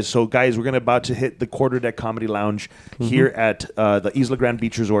right, guys. So, guys, we're about to hit the Quarter Deck Comedy Lounge here at the Isla Grand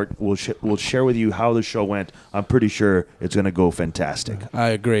Beach Resort. We'll share with you how the show went. I'm pretty sure it's going to go fantastic. I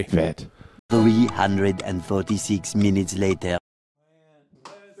agree. Bet. 346 minutes later.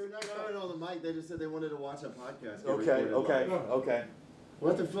 They're not coming on the mic. They just said they wanted to watch a podcast. Okay.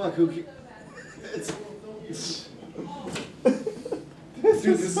 What the fuck? Who? Dude,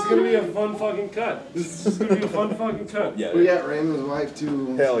 this is gonna be a fun fucking cut. This is gonna be a fun fucking cut. Yeah. We got Raymond's wife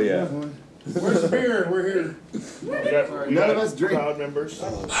too. Hell yeah. Where's the beer? We're here. None of us drink. Crowd members.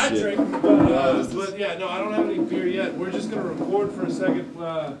 I drink, but yeah, no, I don't have any beer yet. We're just gonna record for a second.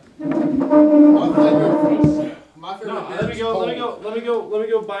 My favorite No, beer let me is go. cold. Let me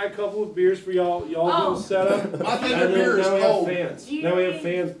go buy a couple of beers for y'all. Y'all go set up. My favorite And then beer is now we have cold. fans. Now we have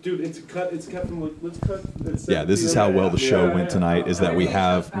fans, dude. It's cut from. Let's cut. Yeah, this is how well the show went tonight. Is that we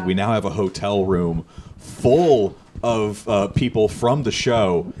now have a hotel room full of people from the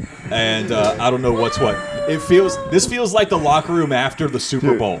show, and I don't know what's what. This feels like the locker room after the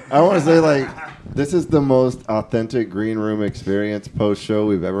Super Bowl. I want to say, like, this is the most authentic green room experience post-show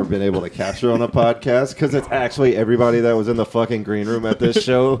we've ever been able to capture on a podcast, because it's actually everybody that was in the fucking green room at this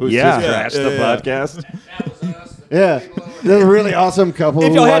show who's Yeah. just crashed the Yeah. podcast. Yeah. There's a really awesome couple If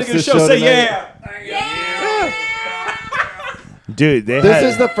who y'all had watched to get a this show, show say tonight. yeah. Dude, they This had,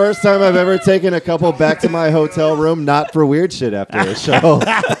 is the first time I've ever taken a couple back to my hotel room, not for weird shit after a show.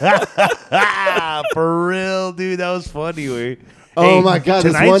 for real, dude. That was funny. Wait. Oh Hey, my God.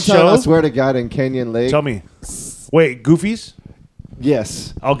 This tonight's one time, I show- swear to God, in Canyon Lake. Tell me. Wait, Goofies?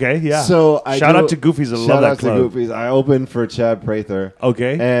 Yes. Okay, yeah. So I shout do- out to Goofies. I love Shout that out club. to Goofies. I opened for Chad Prather.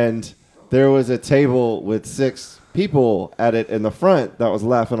 Okay. And there was a table with 6 people at it in the front that was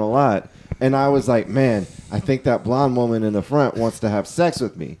laughing a lot. And I was like, man, I think that blonde woman in the front wants to have sex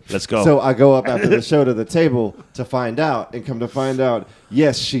with me. Let's go. So I go up after the show to the table to find out, and come to find out,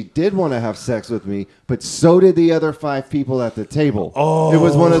 yes, she did want to have sex with me, but so did the other 5 people at the table. Oh, it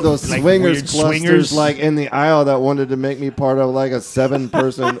was one of those like swingers weird clusters swingers? like in the aisle that wanted to make me part of like a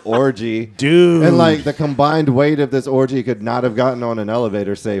 7-person orgy. Dude. And like the combined weight of this orgy could not have gotten on an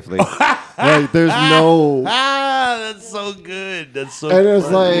elevator safely. Like there's no... that's so good. That's so And it's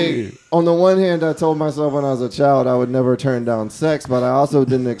funny. like, on the one hand, I told myself when I was a child I would never turn down sex, but I also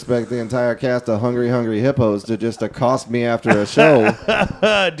didn't expect the entire cast of Hungry Hungry Hippos to just accost me after a show.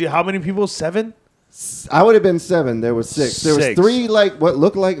 Dude, how many people? 7? I would have been 7. There was 6. There was 6. 3 like what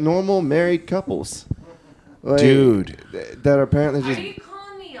looked like normal married couples. Like, Dude. That apparently Are just... you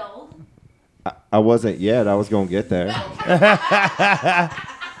calling me old? I wasn't yet. I was going to get there.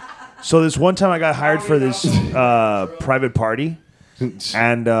 So this one time I got hired for this private party,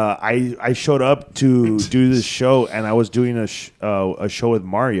 and I showed up to do this show, and I was doing a show with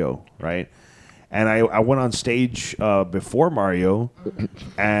Mario, right? And I went on stage before Mario,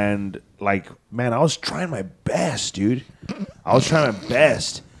 and like, man, I was trying my best, dude. I was trying my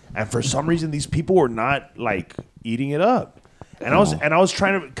best, and for some reason these people were not like eating it up, and I was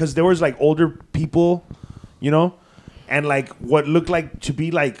trying to, because there was like older people, you know, and like what looked like to be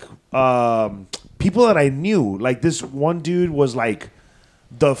like people that I knew. Like this one dude was like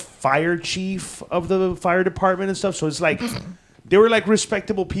the fire chief of the fire department and stuff. So it's like they were like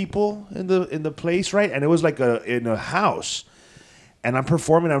respectable people in the place, right? And it was like in a house. And I'm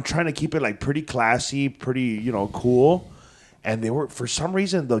performing. I'm trying to keep it like pretty classy, pretty cool. And they were, for some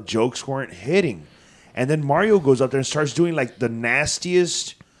reason, the jokes weren't hitting. And then Mario goes up there and starts doing like the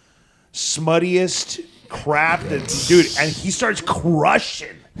nastiest, smuttiest crap that, dude, and he starts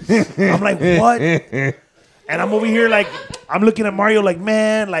crushing. I'm like, what? And I'm over here like, I'm looking at Mario like,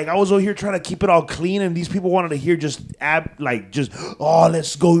 man, like I was over here trying to keep it all clean, and these people wanted to hear oh,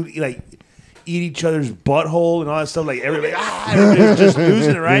 let's go like eat each other's butthole and all that stuff. Like everybody was just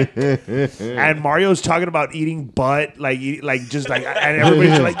losing it, right? And Mario's talking about eating butt, and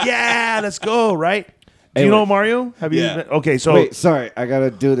everybody's like, yeah, let's go, right? Do you know Mario? Have you? Yeah. Okay, so Wait, sorry. I got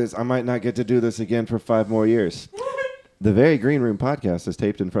to do this. I might not get to do this again for 5 more years. The Very Green Room podcast is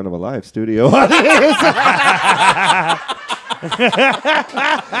taped in front of a live studio audience.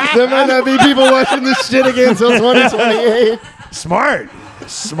 There might not be people watching this shit again until 2028. smart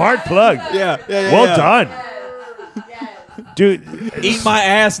plug. Yeah. Well done, dude. Eat my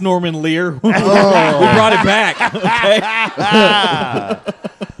ass, Norman Lear. We brought it back. Okay.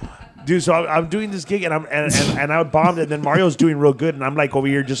 Dude, so I'm doing this gig and I bombed, and then Mario's doing real good, and I'm like over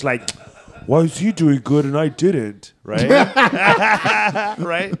here just like, why is he doing good and I didn't? Right?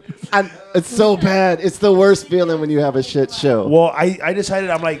 Right? It's so bad. It's the worst feeling when you have a shit show. Well, I decided,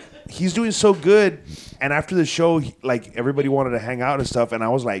 I'm like, he's doing so good. And after the show, like, everybody wanted to hang out and stuff. And I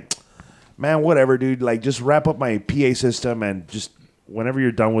was like, man, whatever, dude. Like, just wrap up my PA system and just whenever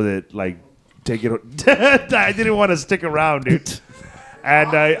you're done with it, like, take it. I didn't want to stick around, dude. And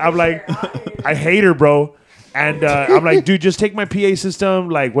I'm like, I hate her, bro. And I'm like, dude, just take my PA system.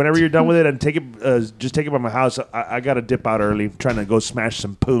 Like, whenever you're done with it, and take it, just take it by my house. I got to dip out early. I'm trying to go smash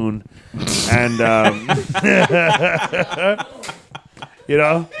some poon. And, you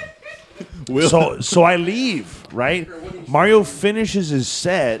know? So I leave, right? Mario finishes his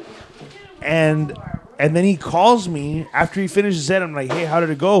set, and then he calls me after he finishes his set. I'm like, hey, how did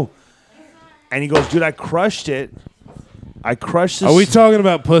it go? And he goes, dude, I crushed it. I crushed this. Are we talking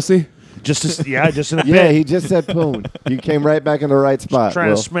about pussy? Just in a bit. Yeah, he just said poon. You came right back in the right spot. Trying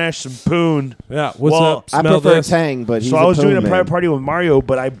Will. to smash some poon. Yeah. What's Well, up? I Smell prefer this. Tang, but he's So I was doing a poon private man. party with Mario,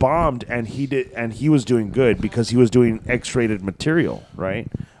 but I bombed, and he was doing good because he was doing X-rated material, right?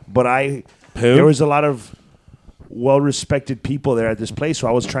 But there was a lot of well-respected people there at this place, so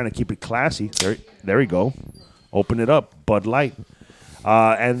I was trying to keep it classy. There we go. Open it up, Bud Light.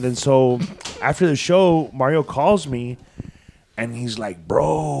 And then so after the show, Mario calls me, and he's like,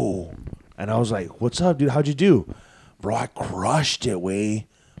 bro. And I was like, what's up, dude? How'd you do? Bro, I crushed it, way.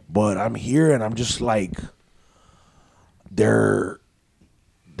 But I'm here, and I'm just like, they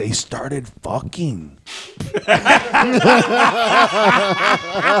started fucking.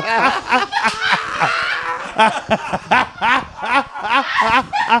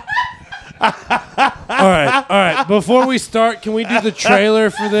 All right. Before we start, can we do the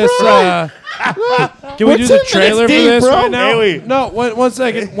trailer for this? Can we do the trailer for this bro? right now? Hey, wait. No, one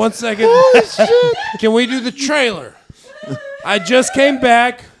second. Can we do the trailer? I just came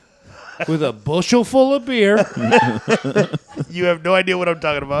back with a bushel full of beer. You have no idea what I'm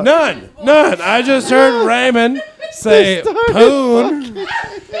talking about. None. I just heard Raymond say poon,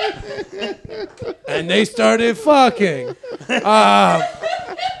 and they started fucking.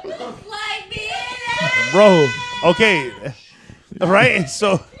 Bro, okay. Right?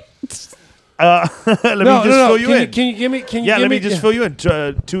 So, let me just fill you in. Can you give me? Can you Yeah, give let me me just fill you in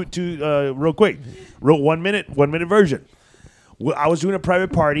real quick. Real 1 minute version. I was doing a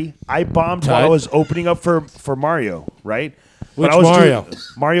private party. I bombed while I was opening up for Mario, right? Which But I was Mario?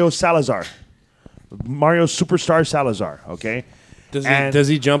 Mario Salazar. Mario Superstar Salazar, okay? Does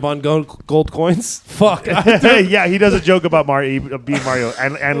he jump on gold coins? Fuck. Yeah, he does a joke about Mario being Mario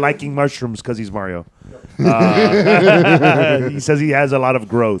and liking mushrooms because he's Mario. He says he has a lot of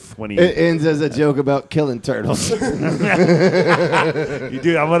growth when he. It ends as a joke about killing turtles. Dude, I'm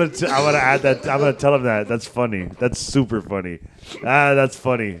gonna add that. I'm gonna tell him that. That's funny. That's super funny. That's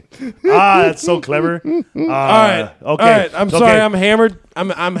funny. That's so clever. All right. Okay. All right. I'm sorry. Okay. I'm hammered. I'm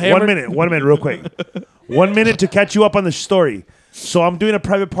hammered. 1 minute, real quick. 1 minute to catch you up on the story. So I'm doing a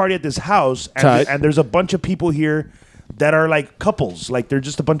private party at this house, and there's a bunch of people here that are like couples. Like, they're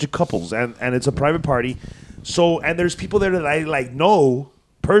just a bunch of couples, and it's a private party. So, and there's people there that I like know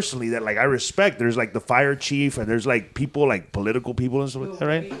personally that like I respect. There's like the fire chief, and there's like people, like political people and stuff like that,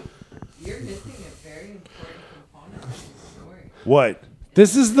 right? You're missing a very important component of the story. What?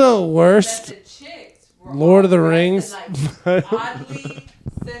 This is the That worst. the chicks were Lord all of the dressed Rings. in, like, oddly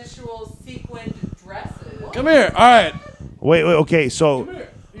sensual sequined dresses. Come here. All right. Wait. Okay. So,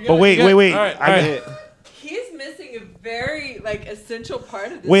 but wait. All right. He's missing a very essential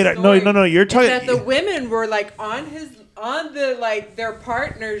part of this Wait, story. no. You're is talking. that the women were on their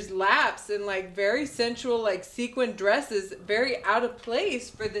partner's laps in very sensual sequin dresses, very out of place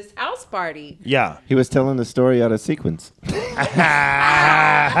for this house party. Yeah. He was telling the story out of sequence. All right.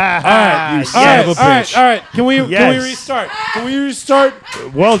 You All right. Can we restart? Can we restart?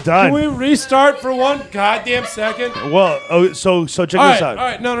 Well done. Can we restart for one goddamn second? Well, so check All this right. out. All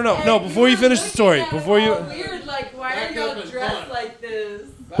right. No. Before you finish the story. Before you. Weird, why are y'all dressed like this?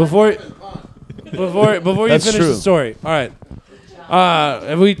 Before you That's finish true. the story. All right.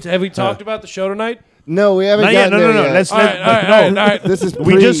 Have we talked about the show tonight? No, we haven't Not yet. gotten No. there yet. All right. This is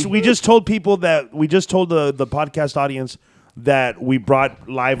We just told people that we just told the podcast audience that we brought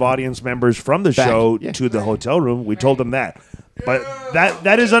live audience members from the show to the hotel room. We told them that, but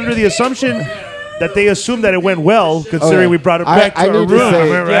that is under the assumption that they assume that it went well, considering we brought it back to our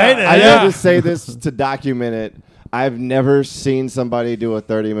room. Right? I need to say this to document it. I've never seen somebody do a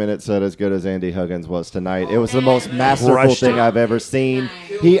 30-minute set as good as Andy Huggins was tonight. It was the most masterful Crushed thing it. I've ever seen.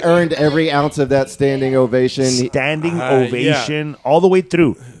 He earned every ounce of that standing ovation. Standing ovation all the way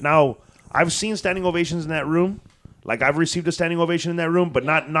through. Now, I've seen standing ovations in that room, Like I've received a standing ovation in that room, but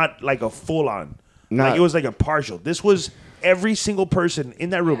not like a full on. Not- Like it was like a partial. This was every single person in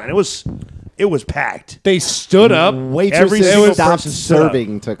that room, and it was packed. They stood up. Every Waitresses single stopped person stood up.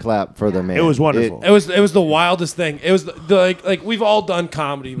 serving to clap for the man. It was wonderful. It was the wildest thing. It was like we've all done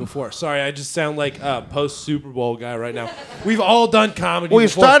comedy before. Sorry, I just sound like a post Super Bowl guy right now. We've all done comedy. We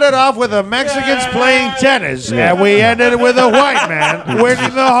before. started off with the Mexicans playing tennis, and we ended with a white man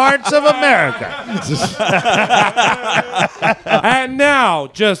winning the hearts of America. And now,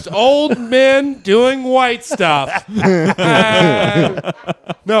 just old men doing white stuff.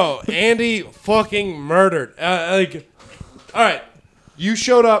 No, Andy fucking murdered. All right, you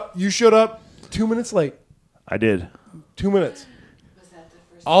showed up 2 minutes late. I did. 2 minutes.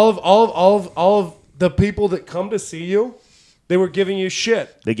 All of the people that come to see you, they were giving you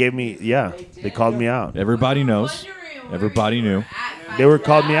shit. They gave me, they called me out. Everybody knows. Everybody knew. They were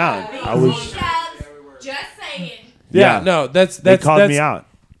called me out. I was, Just saying. Yeah, no, that's they called me out.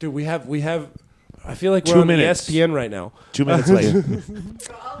 Dude, we have. I feel like we're 2 on minutes. ESPN right now 2 minutes late.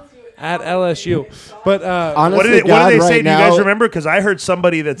 at LSU. But Honestly, What did they God, say? right Do you now, guys remember? Because I heard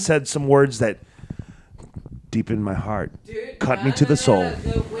somebody that said some words that deep in my heart Dude, cut me to the soul.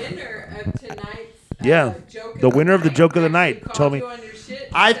 The winner of tonight's Yeah, joke the winner of the joke of the night actually told me, called you on your shit.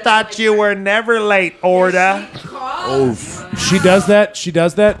 I thought you were never late, Orta. she does that. She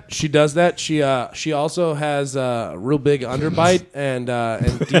does that. She also has a real big underbite and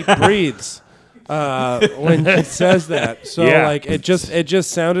deep breathes when she says that. So Yeah. like it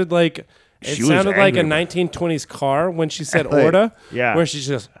just sounded like. It She was sounded like a angry. 1920s car when she said Orta. Yeah. Where she's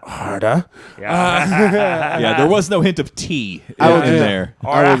just Orta. Yeah, there was no hint of tea in there.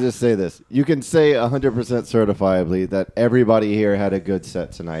 I will just say this. You can say 100% certifiably that everybody here had a good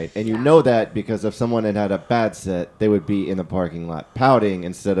set tonight. And you know that because if someone had a bad set, they would be in the parking lot pouting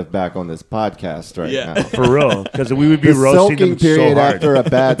instead of back on this podcast right Yeah. now. For real, because we would be The roasting sulking them so period hard. after a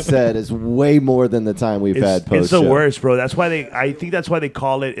bad set is way more than the time we've had post. It's the worst, bro. That's why I think that's why they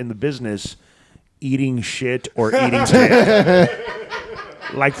call it in the business eating shit or eating shit.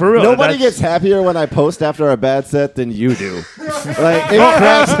 Like for real. Nobody that's- gets happier when I post after a bad set than you do. Like it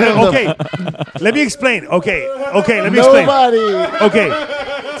cracks them the- Okay, let me explain. Okay, let me explain. Nobody Okay,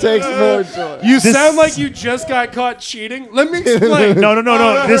 takes more joy. You sound like you just got caught cheating. Let me explain.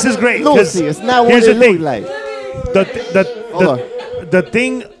 no. This is great. 'cause Lucy, it's not what here's it the thing. look like.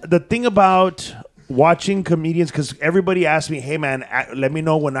 The thing about watching comedians, because everybody asks me, hey man, let me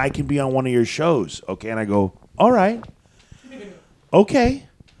know when I can be on one of your shows, okay? And I go, all right, okay.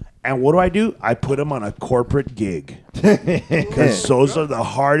 And what do? I put them on a corporate gig, because those are the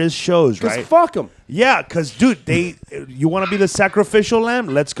hardest shows, right? Fuck them. Yeah, because dude, you want to be the sacrificial lamb?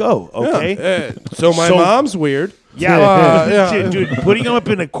 Let's go, okay? So my So- mom's weird. Yeah, dude, putting them up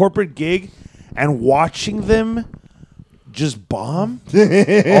in a corporate gig and watching them just bomb.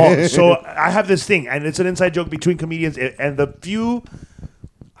 So I have this thing, and it's an inside joke between comedians, and the few,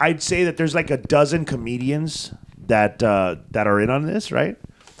 I'd say that there's like a dozen comedians that are in on this, right?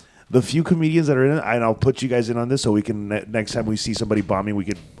 The few comedians that are in it, and I'll put you guys in on this so we can, next time we see somebody bombing, we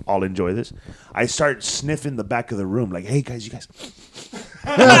could all enjoy this. I start sniffing the back of the room, like, hey guys, you guys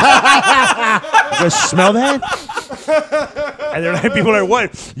smell that? And they're like, people are,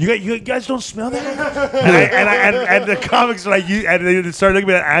 what? You guys don't smell that? And the comics are like, and they start looking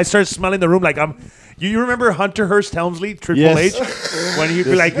at it, and I start smelling the room like I'm. You remember Hunter Hearst Helmsley, Triple Yes. H, when he'd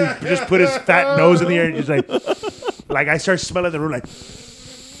be like, he'd just put his fat nose in the air and just like I start smelling the room like,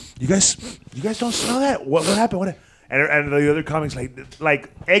 you guys don't smell that? What happened? What? And the other comics like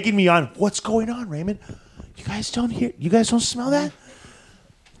egging me on. What's going on, Raymond? You guys don't smell that?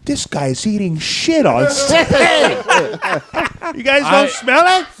 This guy's eating shit on stage. You guys don't smell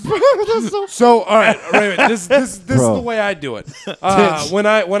it? So all right, Raymond, this is Bro. the way I do it. When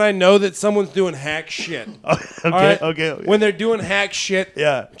I know that someone's doing hack shit. Okay. When they're doing hack shit,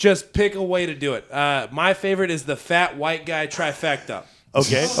 Yeah. just pick a way to do it. My favorite is the fat white guy trifecta.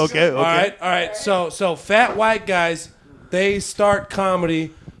 Okay. All right. So fat white guys, they start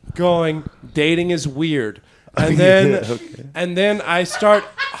comedy going, dating is weird. And then I start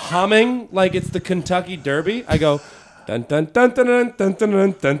humming like it's the Kentucky Derby. I go dun dun dun dun dun dun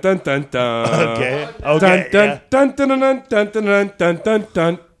dun dun dun dun dun. Okay. Dun dun dun dun dun dun dun dun dun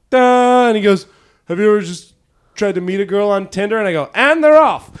dun dun. And he goes, have you ever just tried to meet a girl on Tinder? And I go, and they're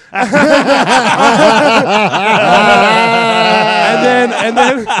off. and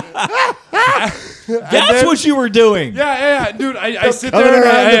then That's what you were doing. yeah, dude. I sit coming there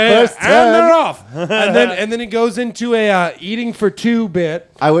around the first and they're time. off. And then it goes into a eating for two bit.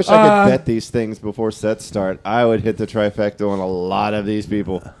 I wish I could bet these things before sets start. I would hit the trifecta on a lot of these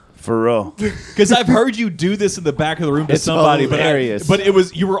people. For real. Because I've heard you do this in the back of the room to It's somebody, hilarious. but it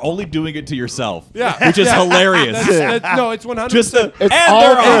was you were only doing it to yourself. Yeah. which is hilarious. No, it's 100%. Just the It's and all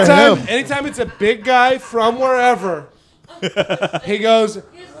they're for on. him. anytime it's a big guy from wherever, he goes,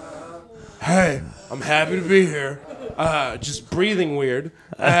 "Hey, I'm happy to be here." Just breathing weird,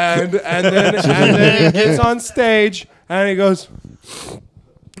 and then he gets on stage and he goes,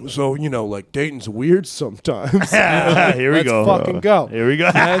 "So like dating's weird sometimes." Here we Let's go. fucking go. Here we go.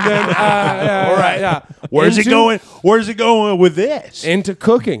 And then, All right. yeah. Where's it Into- going? Where's it going with this? Into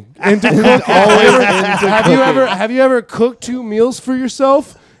cooking. Into cooking. Have you ever cooked 2 meals for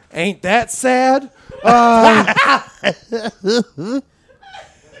yourself? Ain't that sad?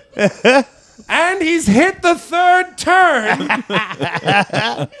 And he's hit the 3rd turn.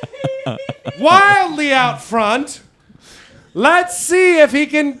 Wildly out front. Let's see if he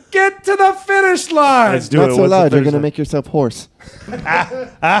can get to the finish line. Let's do Not it. so What's the loud. You're third gonna song? make yourself hoarse.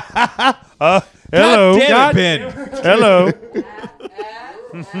 Hello. Damn it, Ben. Hello.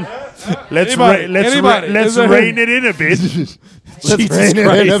 Let's Anybody? Is there- rein it in a bit. Let's rein it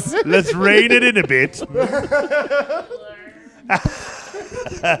in a bit. Let's rein it in a bit.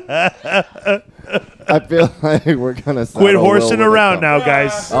 I feel like we're gonna Quit saddle horsing Will with a around couple. now,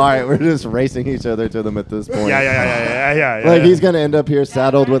 guys. All right, we're just racing each other to them at this point. Yeah. Like he's gonna end up here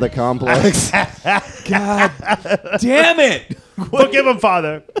saddled with a complex. Damn it. Forgive him,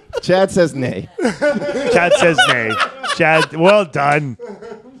 Father. Chad says nay. Chad says nay. Chad, well done.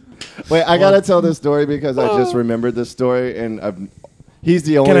 Wait, I gotta tell this story because I just remembered this story, and he's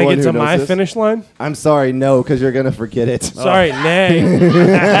the only Can I one get who to knows my this. finish line? I'm sorry, no, because you're gonna forget it. Sorry, nay.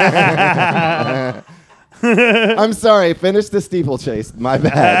 I'm sorry. Finish the steeplechase. My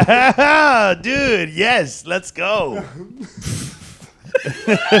bad. Dude, yes, let's go.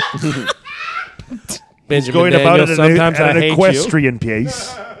 Benjamin Going Daniel, about it sometimes at I an hate you. equestrian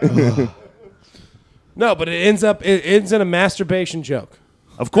pace. No, but it ends in a masturbation joke.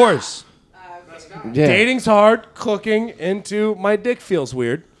 Of course. Yeah. Dating's hard, cooking into my dick feels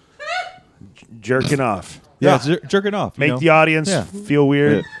weird. Jerking off. Yeah, jerking off. Make the audience feel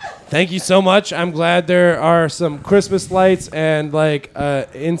weird. Thank you so much. I'm glad there are some Christmas lights and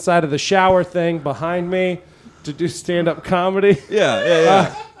inside of the shower thing behind me to do stand-up comedy.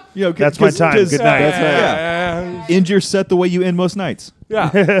 Yeah. That's my time. Good night. Yeah. End your set the way you end most nights.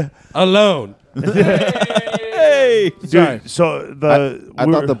 Yeah. Alone. Hey. Dude, so I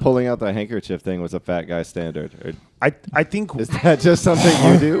thought the pulling out the handkerchief thing was a fat guy standard. I think Is that just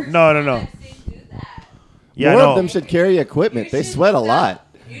something you do? no. Yeah, More no. of them should carry equipment. They sweat a lot.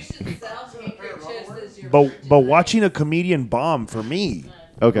 You should sell handkerchiefs as your But watching a comedian bomb for me,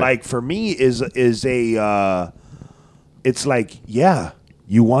 Okay. like for me is a it's like, yeah,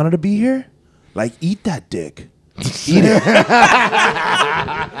 you wanted to be here? Like eat that dick. Eat it.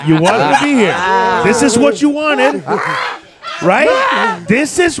 You wanted to be here. This is what you wanted. Right?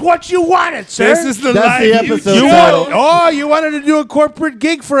 This is what you wanted, sir. This is the That's life the episode You title. you wanted to do a corporate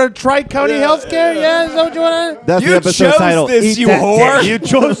gig for a Tri-County Healthcare? Yeah, is that what you wanted? That's You the episode chose title. this, Eat you that whore. dick. You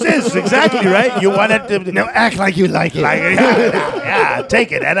chose this, exactly, right? You wanted to Act like you like it. like, yeah,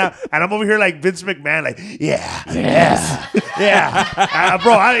 take it. And I'm over here like Vince McMahon, like, yeah.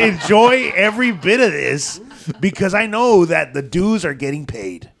 Bro, I enjoy every bit of this because I know that the dues are getting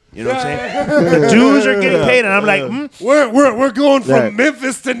paid. You know what I'm saying? The dues are getting paid, and I'm like, We're going from Right.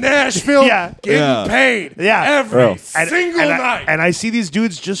 Memphis to Nashville, Yeah. getting paid Yeah. every single night. And I see these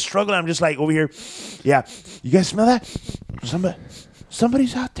dudes just struggling. I'm just like over here. Yeah, you guys smell that?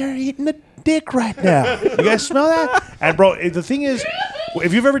 Somebody's out there eating a dick right now. You guys smell that? And bro, the thing is,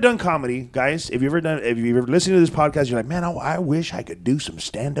 if you've ever done comedy, guys, if you've ever listened to this podcast, you're like, man, I wish I could do some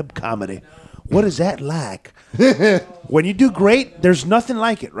stand-up comedy. What is that like? When you do great, there's nothing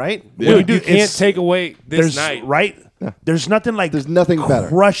like it, right? When Dude, you can't it's- take away this there's night. right. There's nothing like There's nothing better.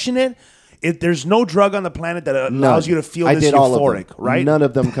 crushing it. There's no drug on the planet that allows you to feel I this did all of euphoric, them. right? None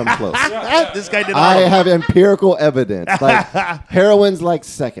of them come close. This guy did all I of them. have empirical evidence. Like heroin's like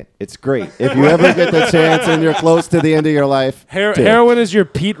second. It's great. If you ever get the chance and you're close to the end of your life. do it. Heroin is your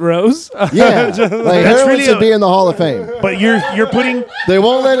Pete Rose. Yeah. Like heroin really should be in the Hall of Fame. But you're putting. They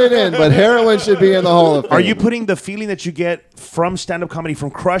won't let it in, but heroin should be in the Hall of Fame. Are you putting the feeling that you get from stand-up comedy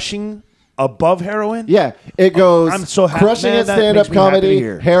from crushing above heroin? Yeah, it goes I'm so happy, crushing man, at that stand-up makes me happy to comedy,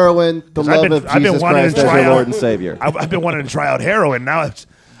 hear. heroin, the 'Cause love of I've been Jesus wanting to Christ as try your out- Lord and Savior. I've been wanting to try out heroin. Now it's.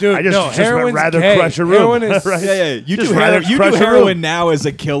 Dude, I just would heroin's rather gay. crush a room. Heroin is- right? Yeah. You Just do rather crush a room. heroin now as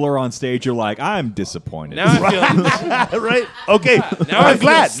a killer on stage. You're like, I'm disappointed. Now I feel Right? Okay. Now I I'm feel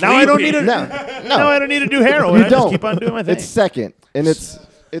glad. Now I don't sleepy. need to. No, Now I don't need to do heroin. you I don't. just keep on doing my thing. It's second, and it's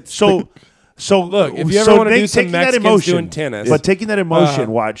So So Look, if you ever want to do some taking that Mexicans emotion, doing tennis, but taking that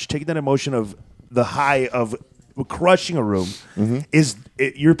emotion, taking that emotion of the high of crushing a room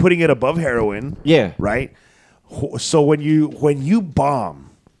you're putting it above heroin. Yeah. Right. So when you bomb,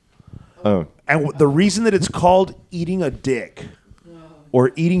 Oh. and the reason that it's called eating a dick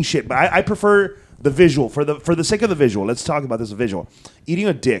or eating shit, but I prefer the visual for the sake of the visual. Let's talk about this visual. Eating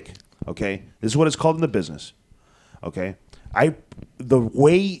a dick. Okay, this is what it's called in the business. Okay,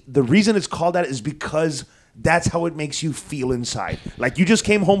 the reason it's called that is because that's how it makes you feel inside. Like you just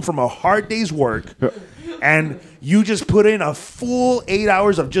came home from a hard day's work, and you just put in a full 8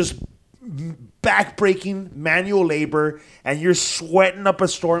 hours of just back-breaking manual labor, and you're sweating up a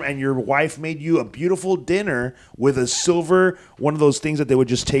storm, and your wife made you a beautiful dinner with a silver, one of those things that they would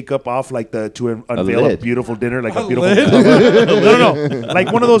just take up off like to unveil a beautiful dinner, like a beautiful cover. No,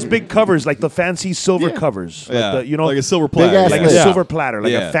 like one of those big covers, like the fancy silver covers. Yeah. Like like a silver platter. ass like Yeah. a silver platter,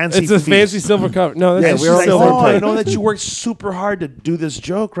 like Yeah. a fancy it's a feast. fancy silver cover. No, And that's she's we're like, silver oh, I plate. know that you worked super hard to do this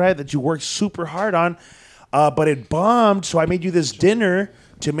joke, right? That you worked super hard on, but it bombed. So I made you this dinner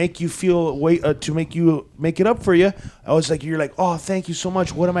to make you feel make it up for you. I was like, you're like, oh, thank you so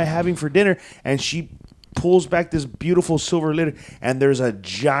much. What am I having for dinner? And she pulls back this beautiful silver lid, and there's a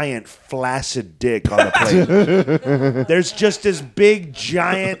giant flaccid dick on the plate. There's just this big,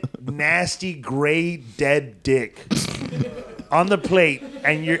 giant, nasty, gray, dead dick on the plate,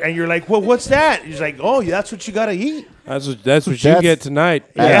 and you're like, well, what's that? He's like, oh, that's what you gotta eat. what you That's- get tonight.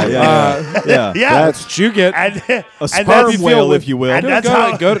 Yeah. Yeah. Yeah, That's what you get. and A and sperm that's- whale, if you will. and that's go,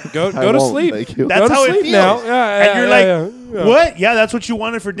 how go to won't, sleep. thank you. that's go to how it sleep feels. now. Yeah, and you're yeah, like, yeah. what? Yeah, that's what you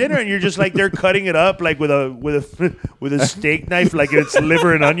wanted for dinner, and you're just like, they're cutting it up like with a steak knife, like it's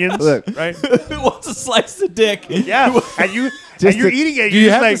liver and onions, Look. right? Who wants a slice of dick? Yeah, and you're eating it. Do you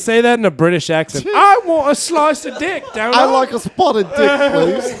You're have just to like, say that in a British accent? I want a slice of dick, don't I? I like a spotted dick,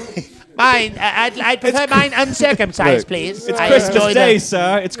 please. Mine, I'd prefer mine uncircumcised, please. I Christmas Day,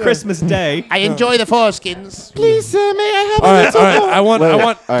 sir. It's Christmas Day. I enjoy the foreskins. Please, sir, may I have all a right, little all right. more? I want,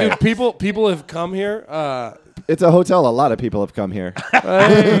 All right. dude. People have come here. It's a hotel. A lot of people have come here.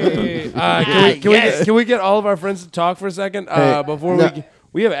 Hey, can we get all of our friends to talk for a second Hey, before no.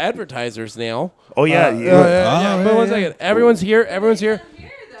 we have advertisers now. oh yeah, Yeah. But 1 second. Everyone's here.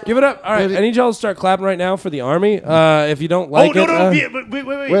 Give it up. All right. I need y'all to start clapping right now for the Army. If you don't like oh it. no, wait.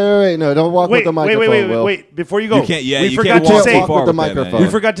 Wait, no, don't walk with the microphone, Will. Wait, before you go. You can't. Yeah, we you forgot can't to walk say. too far Walk with the that, man. microphone. We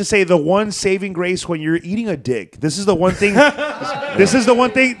forgot to say the one saving grace when you're eating a dick. This is the one thing. This is the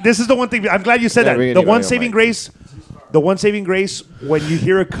one thing. I'm glad you said Yeah, that. we can The go one on saving mic. grace. The one saving grace when you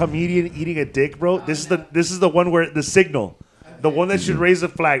hear a comedian eating a dick, bro. This is the one where the signal, the one that should raise the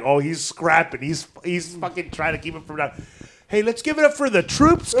flag. Oh, he's scrapping. He's fucking trying to keep it from down. Hey, let's give it up for the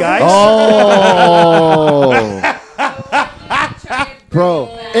troops, guys. Oh, bro!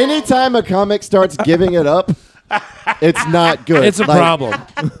 Anytime a comic starts giving it up, it's not good. It's a Like, problem.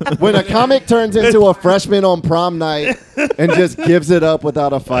 when a comic turns into a freshman on prom night and just gives it up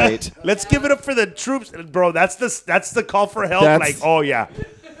without a fight. Let's give it up for the troops, bro. That's the call for help. That's- Like, oh yeah.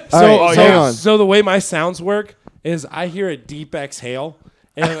 All right, hang on. So the way my sounds work is I hear a deep exhale.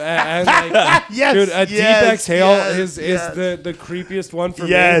 And like, Yes, dude, a deep yes, exhale yes, is yes. the creepiest one for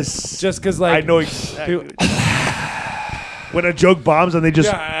Yes. me. Just because, like, I know exactly. When a joke bombs and they just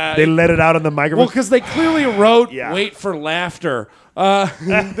Yeah, they let it out on the microphone. well, because they clearly wrote Yeah. "wait for laughter." That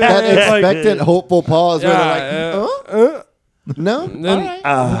like- expectant, hopeful pause where they're like, Yeah, no?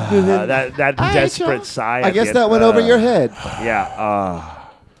 then- that right, desperate y'all. sigh. I at guess the that end. went over your head. Yeah.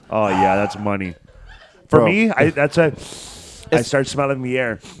 Oh yeah, that's money. For Bro. me, I start smelling the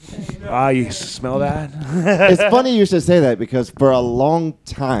air. You smell that? It's funny you should say that because for a long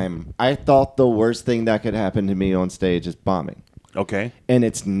time, I thought the worst thing that could happen to me on stage is bombing. Okay. And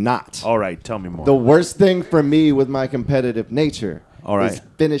it's not. All right. Tell me more. The worst thing for me with my competitive nature All right. is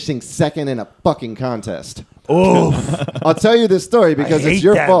finishing second in a fucking contest. Oh, I'll tell you this story because hate it's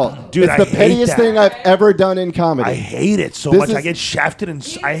your that. fault. Dude, it's I the hate pettiest that. thing I've ever done in comedy. I hate it so This much. I is- get shafted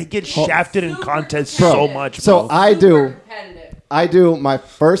in contests Bro, so much. So Bro. Competitive. I do my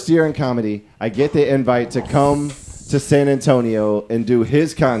first year in comedy. I get the invite to come to San Antonio and do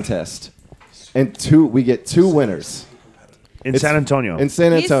his contest. And we get two winners in San Antonio. in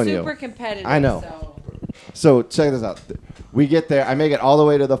San He's Antonio. super competitive. I know. So. So check this out. We get there. I make it all the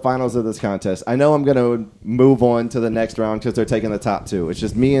way to the finals of this contest. I know I'm going to move on to the next round because they're taking the top two. It's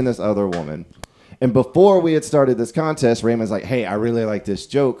just me and this other woman. And before we had started this contest, Raymond's like, hey, I really like this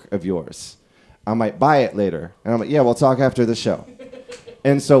joke of yours. I might buy it later. And I'm like, yeah, we'll talk after the show.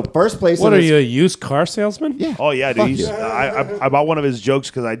 And so first place. What in are this- you, a used car salesman? Yeah. Oh yeah, dude. Fuck He's, you. I bought one of his jokes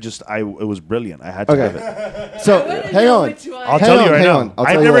because it was brilliant. I had to have it. So hang on. I'll tell you right now. I'll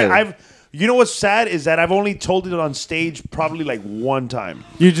tell you later. You know what's sad is that I've only told it on stage probably like one time.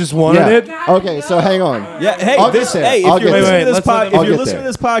 You just wanted it? Okay, so hang on. Yeah, hey, I'll this, get there. hey, I'll if you're get listening, there. to this, Let's let if him- you're I'll get listening to there.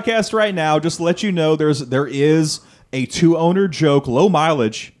 this podcast right now, just to let you know there is a 2-owner joke, low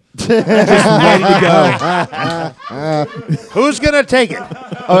mileage, just ready to go. Who's gonna take it?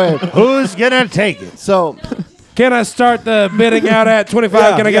 Okay, Who's gonna take it? so Can I start the bidding out at 25?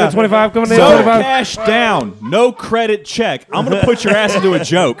 Yeah, Can I get a 25 coming in? No 25? cash down, no credit check. I'm gonna put your ass into a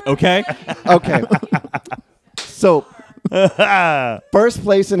joke, okay? okay. So first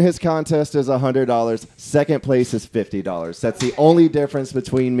place in his contest is $100. Second place is $50. That's the only difference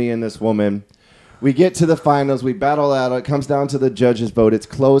between me and this woman. We get to the finals. We battle out. It comes down to the judges' vote. It's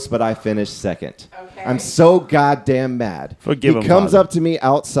close, but I finished second. Okay. I'm so goddamn mad. Forgive he him, comes Father. up to me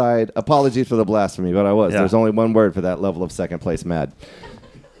outside. Apologies for the blasphemy, but I was. Yeah. There's only one word for that level of second place mad.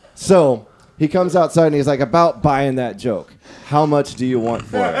 So he comes outside and he's like, about buying that joke. How much do you want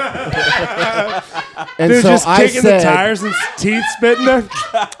for it? And Dude, so just I kicking said, the tires and teeth spitting there.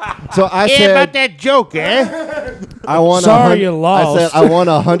 so I Yeah, said, about that joke, eh? I want Sorry, you lost. I said, I want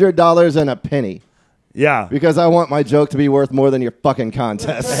 $100 and a penny. Yeah. Because I want my joke to be worth more than your fucking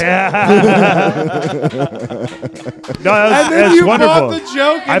contest. No, And then that's you wonderful. bought the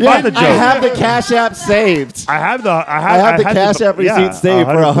joke. I and bought the joke. I have the Cash App saved. I have the I Cash App receipt yeah, saved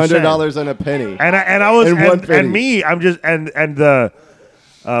for 100%. $100 and a penny. And I was And one penny. and me, I'm just and the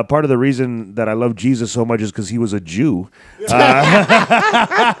part of the reason that I love Jesus so much is because he was a Jew.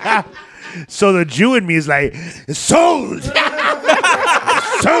 So the Jew in me is like, sold,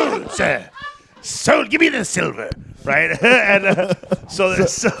 sold, sir, sold. Give me the silver, right? And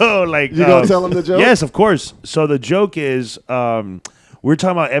so like, You gonna tell him the joke? Yes, of course. So the joke is, we're talking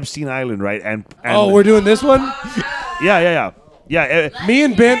about Epstein Island, right? And Oh, we're doing this one? yeah. Me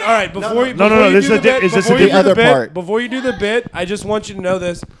and Ben. All right, before you, No, before you this do is the bit, is this before a you the do other bit, part? Before you do the bit, I just want you to know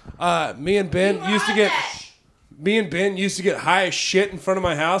this. Me and Ben used to get high as shit in front of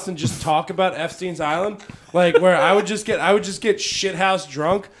my house and just talk about Epstein's Island, like where I would just get shithouse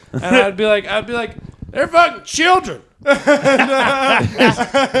drunk, and I'd be like, they're fucking children. He just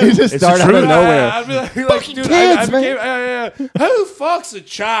started out of nowhere. I'd be like dude, kids, I became, who fucks a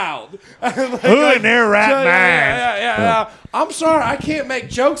child? Who in their right mind? Yeah. I'm sorry, I can't make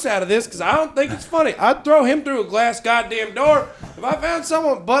jokes out of this because I don't think it's funny. I'd throw him through a glass goddamn door if I found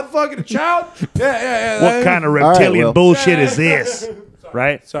someone butt fucking a child. Yeah. What kind of reptilian Will. bullshit is this?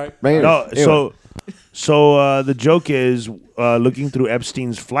 Right? Sorry. Man, No, anyway. so the joke is looking through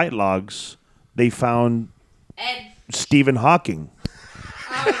Epstein's flight logs, they found Ed. Stephen Hawking.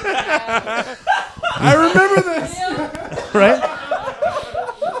 I remember this. Right?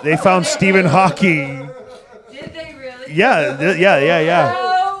 They found Stephen Hawking. Did they really? Yeah.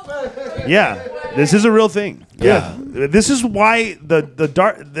 Oh. Yeah. This is a real thing. Yeah. This is why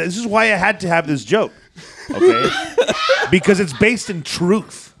this is why I had to have this joke. Okay? Because it's based in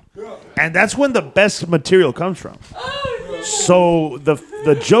truth. And that's when the best material comes from. So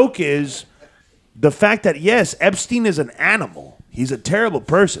the joke is the fact that, yes, Epstein is an animal. He's a terrible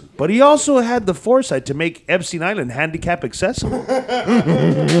person. But he also had the foresight to make Epstein Island handicap accessible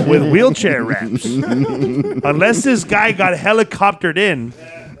with wheelchair ramps. Unless this guy got helicoptered in,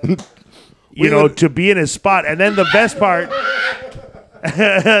 to be in his spot. And then the best part,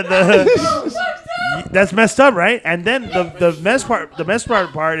 that's messed up, right? And then the mess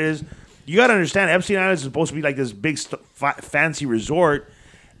part is, you got to understand, Epstein Island is supposed to be like this big fancy resort.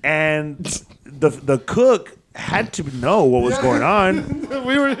 And the cook had to know what was going on.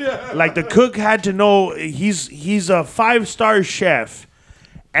 Like the cook had to know he's a 5-star chef,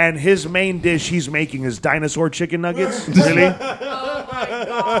 and his main dish he's making is dinosaur chicken nuggets. Really? Oh my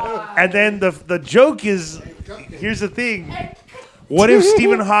God. And then the joke is, here's the thing: what if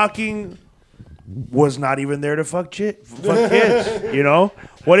Stephen Hawking was not even there to fuck kids?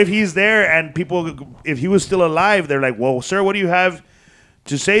 What if he's there and people, if he was still alive, they're like, "Well, sir, what do you have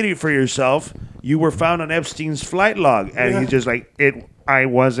to say for yourself? You were found on Epstein's flight log," and he's just like, I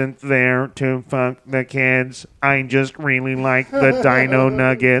wasn't there to fuck the kids. I just really like the dino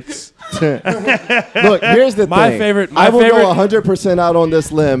nuggets. Look, here's the My thing. favorite- I will favorite- go 100% out on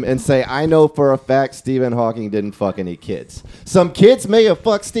this limb and say I know for a fact Stephen Hawking didn't fuck any kids. Some kids may have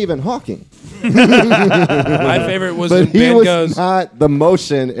fucked Stephen Hawking, My favorite was but when he Ben was goes. not the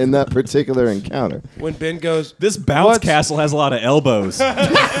motion in that particular encounter. When Ben goes. This bounce castle has a lot of elbows.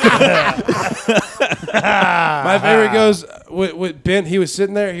 My favorite goes with Ben. He was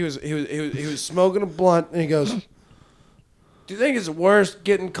sitting there. He was smoking a blunt, and he goes, "Do you think it's worse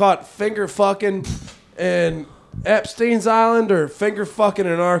getting caught finger fucking and Epstein's Island or finger fucking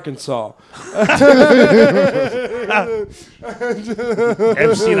in Arkansas?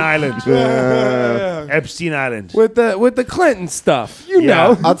 Epstein Island. Epstein Island. With the Clinton stuff, you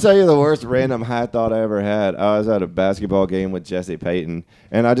know. I'll tell you the worst random high thought I ever had. I was at a basketball game with Jesse Payton,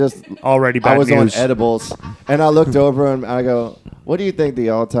 and I was news. on edibles, and I looked over and I go, "What do you think the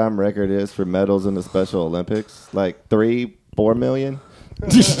all-time record is for medals in the Special Olympics? Like 3-4 million?"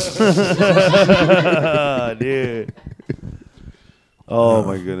 Dude. Oh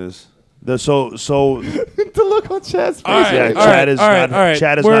my goodness. So The look on Chad's face. All right, yeah, all Chad right, is all right, not all right.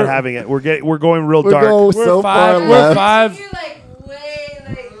 Chad is We're- not having it. We're going real We're dark. going so far left. You're like way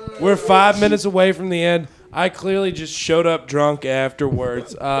like. We're 5 minutes away from the end. I clearly just showed up drunk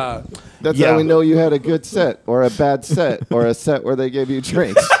afterwards. That's Yeah. how we know you had a good set or a bad set or a set where they gave you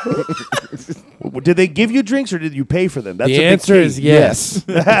drinks. Did they give you drinks or did you pay for them? That's The a big answer key. is yes.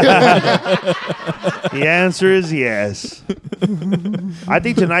 The answer is yes. I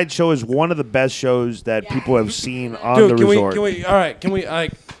think tonight's show is one of the best shows that people have seen on Dude, the can resort. we? All right, can we?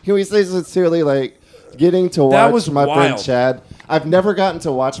 Can we say sincerely, like, getting to That watch was my friend wild. Chad? I've never gotten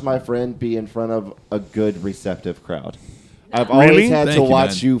to watch my friend be in front of a good, receptive crowd. I've always Really? had Thank to you,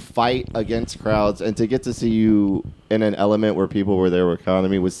 watch man. you fight against crowds, and to get to see you in an element where people were there with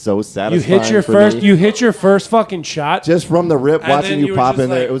economy was so You satisfying. hit your for first. me. You hit your first fucking shot. Just from the rip, and watching then you were pop just in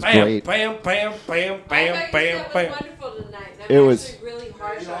there, like, it was bam, great. Bam, bam, bam, bam, I thought bam, your set was bam. wonderful tonight. And It I'm was- actually really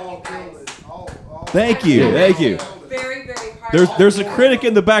harsh on you guys. Thank you. Thank you. Very, very harsh. There's a critic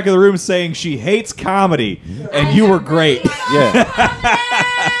in the back of the room saying she hates comedy, and you were great. Yeah.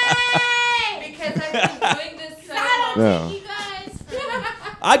 Because I've been doing this so long. No. You guys.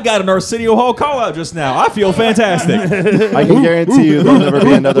 I got an Arsenio Hall call out just now. I feel fantastic. I can guarantee you there'll never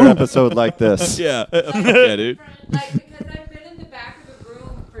be another episode like this. Yeah, yeah, dude. Like, because I've been in the back of the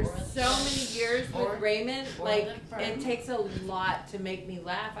room for so many years with Raymond, like, it takes a lot to make me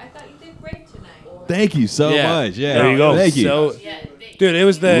laugh. I thought you did great tonight. Thank you so Yeah. much. Yeah, There you go. Thank you. So, Yeah, dude, it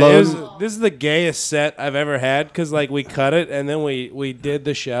was Lone- this is the gayest set I've ever had because like we cut it and then we did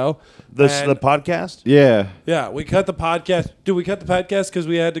the show. the And- podcast? Yeah. Yeah, we cut the podcast. Dude, we cut the podcast because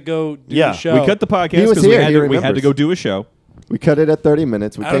we had to go do Yeah, the show. we cut the He podcast was because we here. had He to remembers. go do a show. We cut it at 30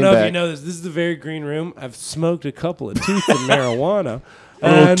 minutes. We I don't came know back. if you know this. This is the very green room. I've smoked a couple of toots of marijuana.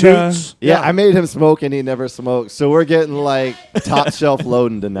 Little And, toots. Yeah, I made him smoke and he never smoked. So we're getting like top shelf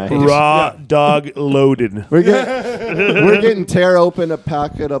loading tonight. Raw dog loaded. We're getting tear open a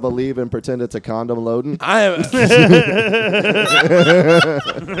packet of Aleve and pretend it's a condom loading. I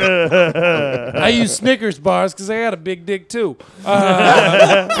use Snickers bars because I got a big dick too.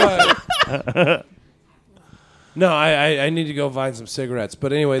 No, I need to go find some cigarettes.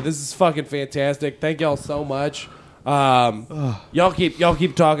 But anyway, this is fucking fantastic. Thank y'all so much. Y'all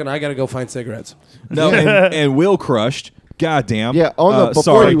keep talking. I gotta go find cigarettes. No, and Will crushed. Goddamn. Yeah, on the before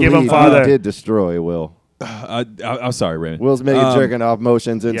sorry. you give him leave, father. you did destroy Will. I'm sorry, Raymond. Will's making jerking off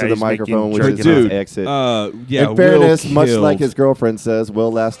motions into yeah, the he's making microphone, which is jerking his off. exit. Yeah. In fairness, Will much like killed. his girlfriend says,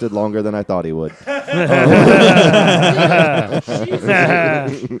 Will lasted longer than I thought he would.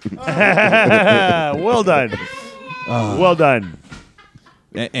 Well done. Well done.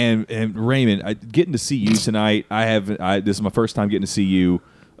 And Raymond, getting to see you tonight. This is my first time getting to see you.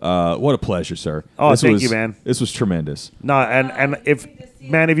 What a pleasure, sir. Oh, This thank was- you, man. This was tremendous. No, and if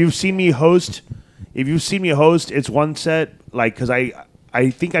you've seen me host, it's one set. Like, because I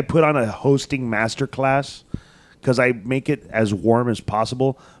think I put on a hosting master class because I make it as warm as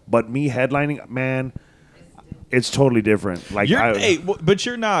possible. But me headlining, man, it's totally different. Like, But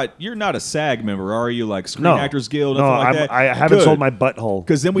you're not a SAG member, are you? Like Screen no, Actors Guild, no, nothing like that. I haven't Good. sold my butthole.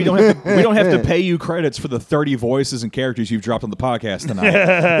 Because then we don't have to pay you credits for the 30 voices and characters you've dropped on the podcast tonight.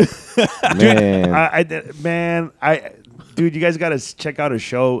 Man. Dude, you guys got to check out a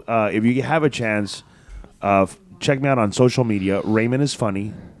show. If you have a chance, check me out on social media. Raymond is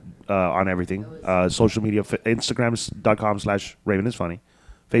funny on everything. Social media, Instagrams.com/Raymond is funny,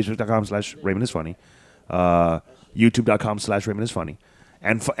 Facebook.com/Raymond is funny, YouTube.com/Raymond is funny,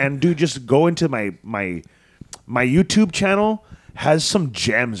 and dude, just go into my YouTube channel. Has some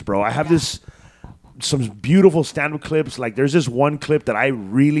gems, bro. I have some beautiful stand-up clips. Like, there's this one clip that I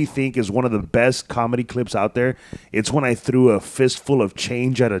really think is one of the best comedy clips out there. It's when I threw a fistful of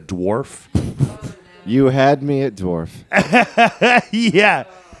change at a dwarf. You had me at dwarf. Yeah.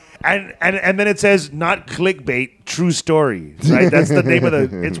 And then it says, not clickbait, true story. Right? That's the name of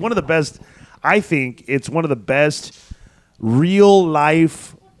the... It's one of the best... I think it's one of the best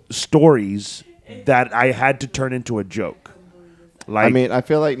real-life stories that I had to turn into a joke. Like, I mean, I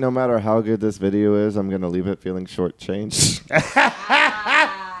feel like no matter how good this video is, I'm going to leave it feeling shortchanged.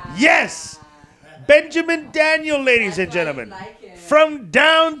 yes! Benjamin Daniel, ladies and gentlemen, like it. from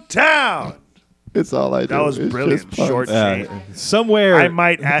downtown. It's all I do. That was It's brilliant. just puns. Short shade. Somewhere, I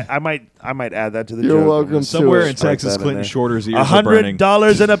might add that to the You're joke. welcome. somewhere to in it. Strike Texas, that in Clinton there. Shorter's ears are burning.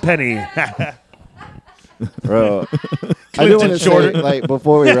 $100 and a penny. Bro, I do want to say, Shorter. like,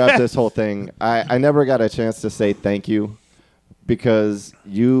 before we wrap this whole thing, I never got a chance to say thank you because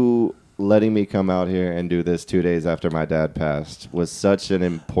you letting me come out here and do this 2 days after my dad passed was such an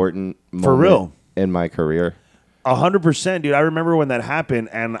important moment For real. in my career. 100%, dude. I remember when that happened,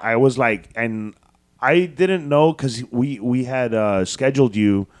 and I was like, and I didn't know because we had scheduled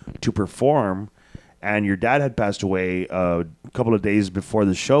you to perform, and your dad had passed away a couple of days before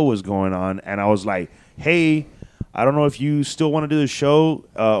the show was going on, and I was like, hey, I don't know if you still want to do the show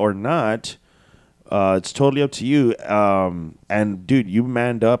or not. It's totally up to you. And dude, you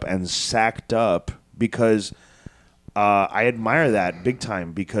manned up and sacked up because I admire that big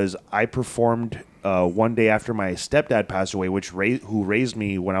time because I performed one day after my stepdad passed away, who raised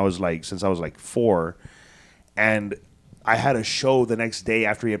me when I was since I was 4, and I had a show the next day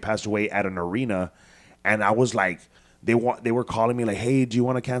after he had passed away at an arena, and I was like, they were calling me like, hey, do you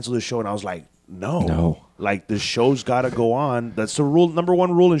want to cancel the show? And I was like, no. Like, the show's got to go on. That's the number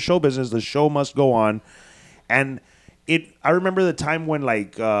one rule in show business. The show must go on. And I remember the time when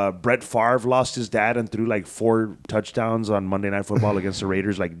Brett Favre lost his dad and threw 4 touchdowns on Monday Night Football against the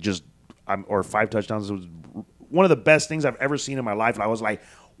Raiders, or 5 touchdowns. It was one of the best things I've ever seen in my life. And I was like,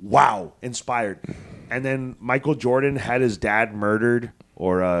 wow, inspired. And then Michael Jordan had his dad murdered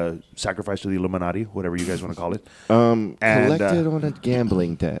or sacrificed to the Illuminati, whatever you guys want to call it. Collected on a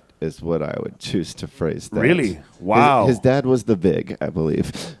gambling debt is what I would choose to phrase that. Really? Wow. His dad was the big, I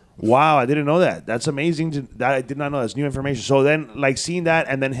believe. Wow, I didn't know that. That's amazing. That I did not know. That's new information. So then, seeing that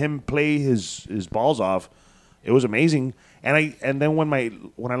and then him play his balls off, it was amazing. And then when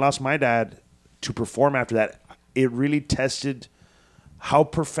I lost my dad to perform after that, it really tested how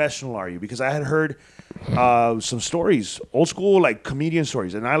professional are you? Because I had heard some stories, old school comedian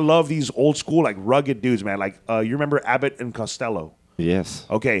stories, and I love these old school rugged dudes, man. You remember Abbott and Costello? Yes.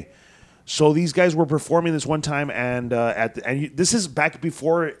 Okay, so these guys were performing this one time, and this is back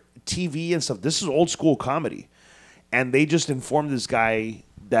before TV and stuff. This is old school comedy, and they just informed this guy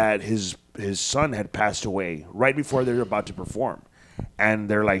that his son had passed away right before they were about to perform, and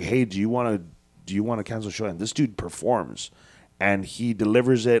they're like, "Hey, do you want to cancel the show?" And this dude performs. And he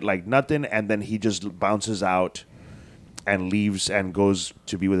delivers it like nothing, and then he just bounces out and leaves and goes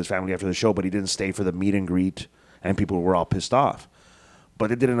to be with his family after the show. But he didn't stay for the meet and greet, and people were all pissed off. But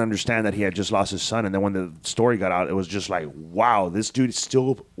they didn't understand that he had just lost his son. And then when the story got out, it was just like, wow, this dude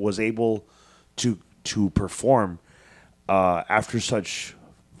still was able to perform after such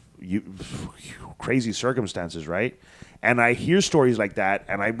crazy circumstances, right? And I hear stories like that,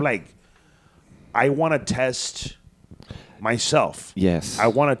 and I'm like, I want to test myself. Yes. I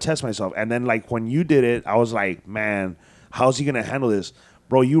want to test myself. And then when you did it, I was like, man, how's he going to handle this?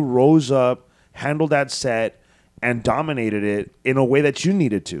 Bro, you rose up, handled that set, and dominated it in a way that you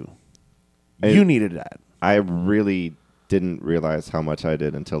needed to. You needed that. I really didn't realize how much I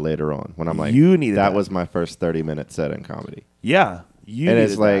did until later on when I'm like, you needed that. That was my first 30-minute set in comedy. Yeah. And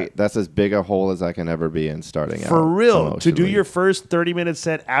it's like, that's as big a hole as I can ever be in starting out. For real. To do emotionally. your first 30-minute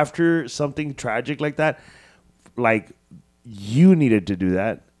set after something tragic like that, you needed to do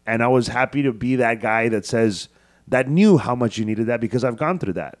that. And I was happy to be that guy that knew how much you needed that because I've gone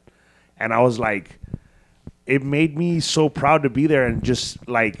through that. And I was like, it made me so proud to be there and just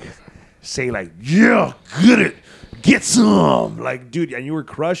say yeah, get some. Dude, and you were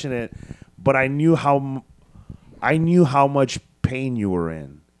crushing it, but I knew how much pain you were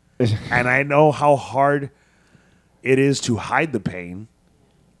in. And I know how hard it is to hide the pain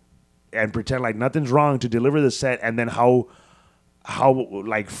and pretend like nothing's wrong to deliver the set, and then how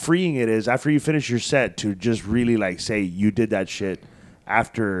freeing it is after you finish your set to just really say you did that shit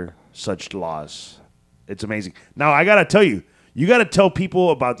after such loss. It's amazing. Now I gotta tell you gotta tell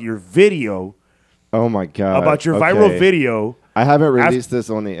people about your video. Oh my God. About your viral video. I haven't released this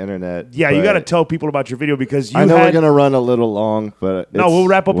on the internet. Yeah, you gotta tell people about your video because I know we're gonna run a little long, but no, we'll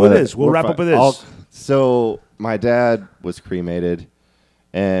wrap up with this. We'll wrap up with this. So my dad was cremated.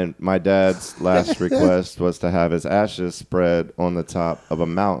 And my dad's last request was to have his ashes spread on the top of a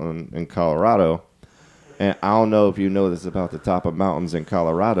mountain in Colorado. And I don't know if you know this about the top of mountains in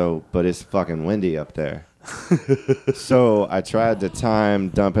Colorado, but it's fucking windy up there. So I tried to time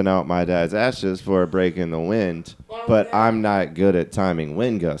dumping out my dad's ashes for a break in the wind, but I'm not good at timing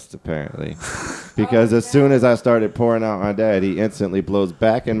wind gusts, apparently. Because as soon as I started pouring out my dad, he instantly blows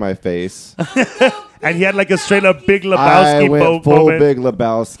back in my face. And he had a straight up Big Lebowski I went full moment. Big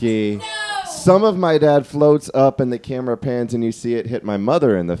Lebowski, some of my dad floats up and the camera pans and you see it hit my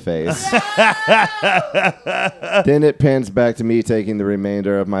mother in the face. Then it pans back to me taking the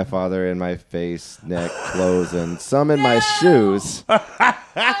remainder of my father in my face, neck, clothes, and some in my shoes.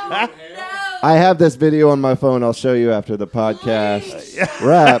 I have this video on my phone. I'll show you after the podcast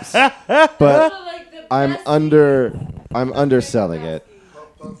wraps. But I'm underselling it.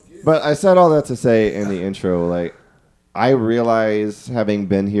 But I said all that to say in the intro, like, I realize, having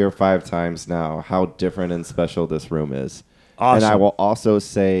been here 5 times now, how different and special this room is. Awesome. And I will also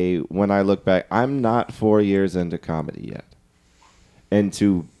say, when I look back, I'm not 4 years into comedy yet.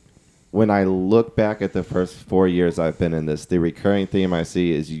 And when I look back at the first 4 years I've been in this, the recurring theme I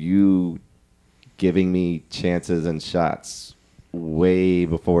see is you giving me chances and shots way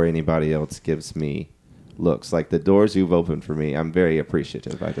before anybody else gives me looks. Like, the doors you've opened for me, I'm very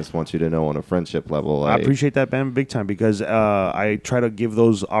appreciative. I just want you to know, on a friendship level, I appreciate that, Ben, big time, because I try to give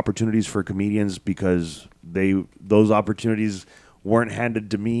those opportunities for comedians because those opportunities weren't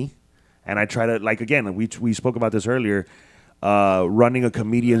handed to me, and I try to, like, again, we spoke about this earlier, running a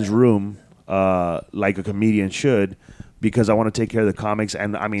comedian's room like a comedian should, because I want to take care of the comics.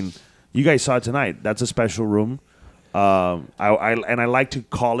 And I mean, you guys saw it tonight. That's a special room. I like to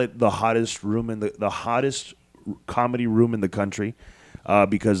call it the hottest room in the hottest comedy room in the country,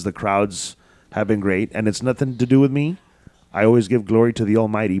 because the crowds have been great, and it's nothing to do with me. I always give glory to the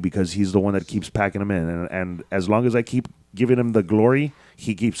Almighty, because He's the one that keeps packing them in, and as long as I keep giving Him the glory,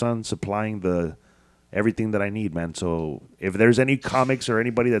 He keeps on supplying everything that I need, man. So if there's any comics or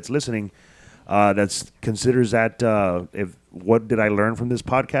anybody that's listening that considers that, what did I learn from this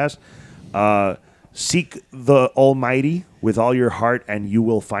podcast? Seek the Almighty with all your heart, and you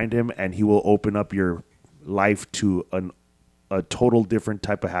will find Him, and He will open up your life to a total different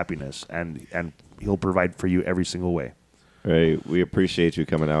type of happiness, and He'll provide for you every single way. Right. We appreciate you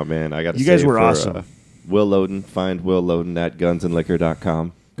coming out, man. I got to say, You guys were for, awesome. Will Loden, find Will Loden at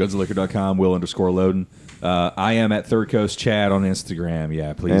gunsandliquor.com. Gunsandliquor.com, Will_Loden. I am at Third Coast Chad on Instagram.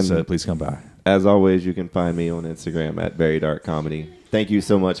 Yeah, please come by. As always, you can find me on Instagram at Very Dark Comedy. Thank you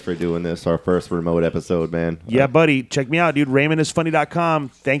so much for doing this, our first remote episode, man. Yeah, buddy. Check me out, dude. RaymondIsFunny.com.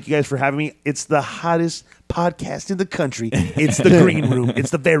 Thank you guys for having me. It's the hottest podcast in the country. It's the green room. It's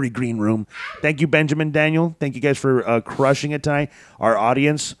the very green room. Thank you, Benjamin Daniel. Thank you guys for crushing it tonight. Our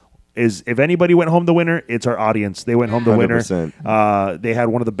audience is, if anybody went home the winner, it's our audience. They went home the 100%. winner. They had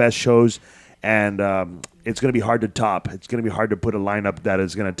one of the best shows, and it's going to be hard to top. It's going to be hard to put a lineup that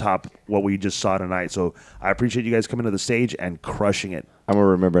is going to top what we just saw tonight. So I appreciate you guys coming to the stage and crushing it. I'm going to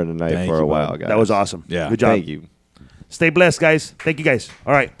remember tonight Thank for you, a while, bud. guys. That was awesome. Yeah. Good job. Thank you. Stay blessed, guys. Thank you, guys.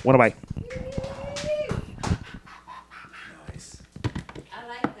 All right. Wanna bye. I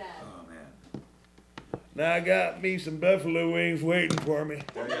like that. Now I got me some buffalo wings waiting for me.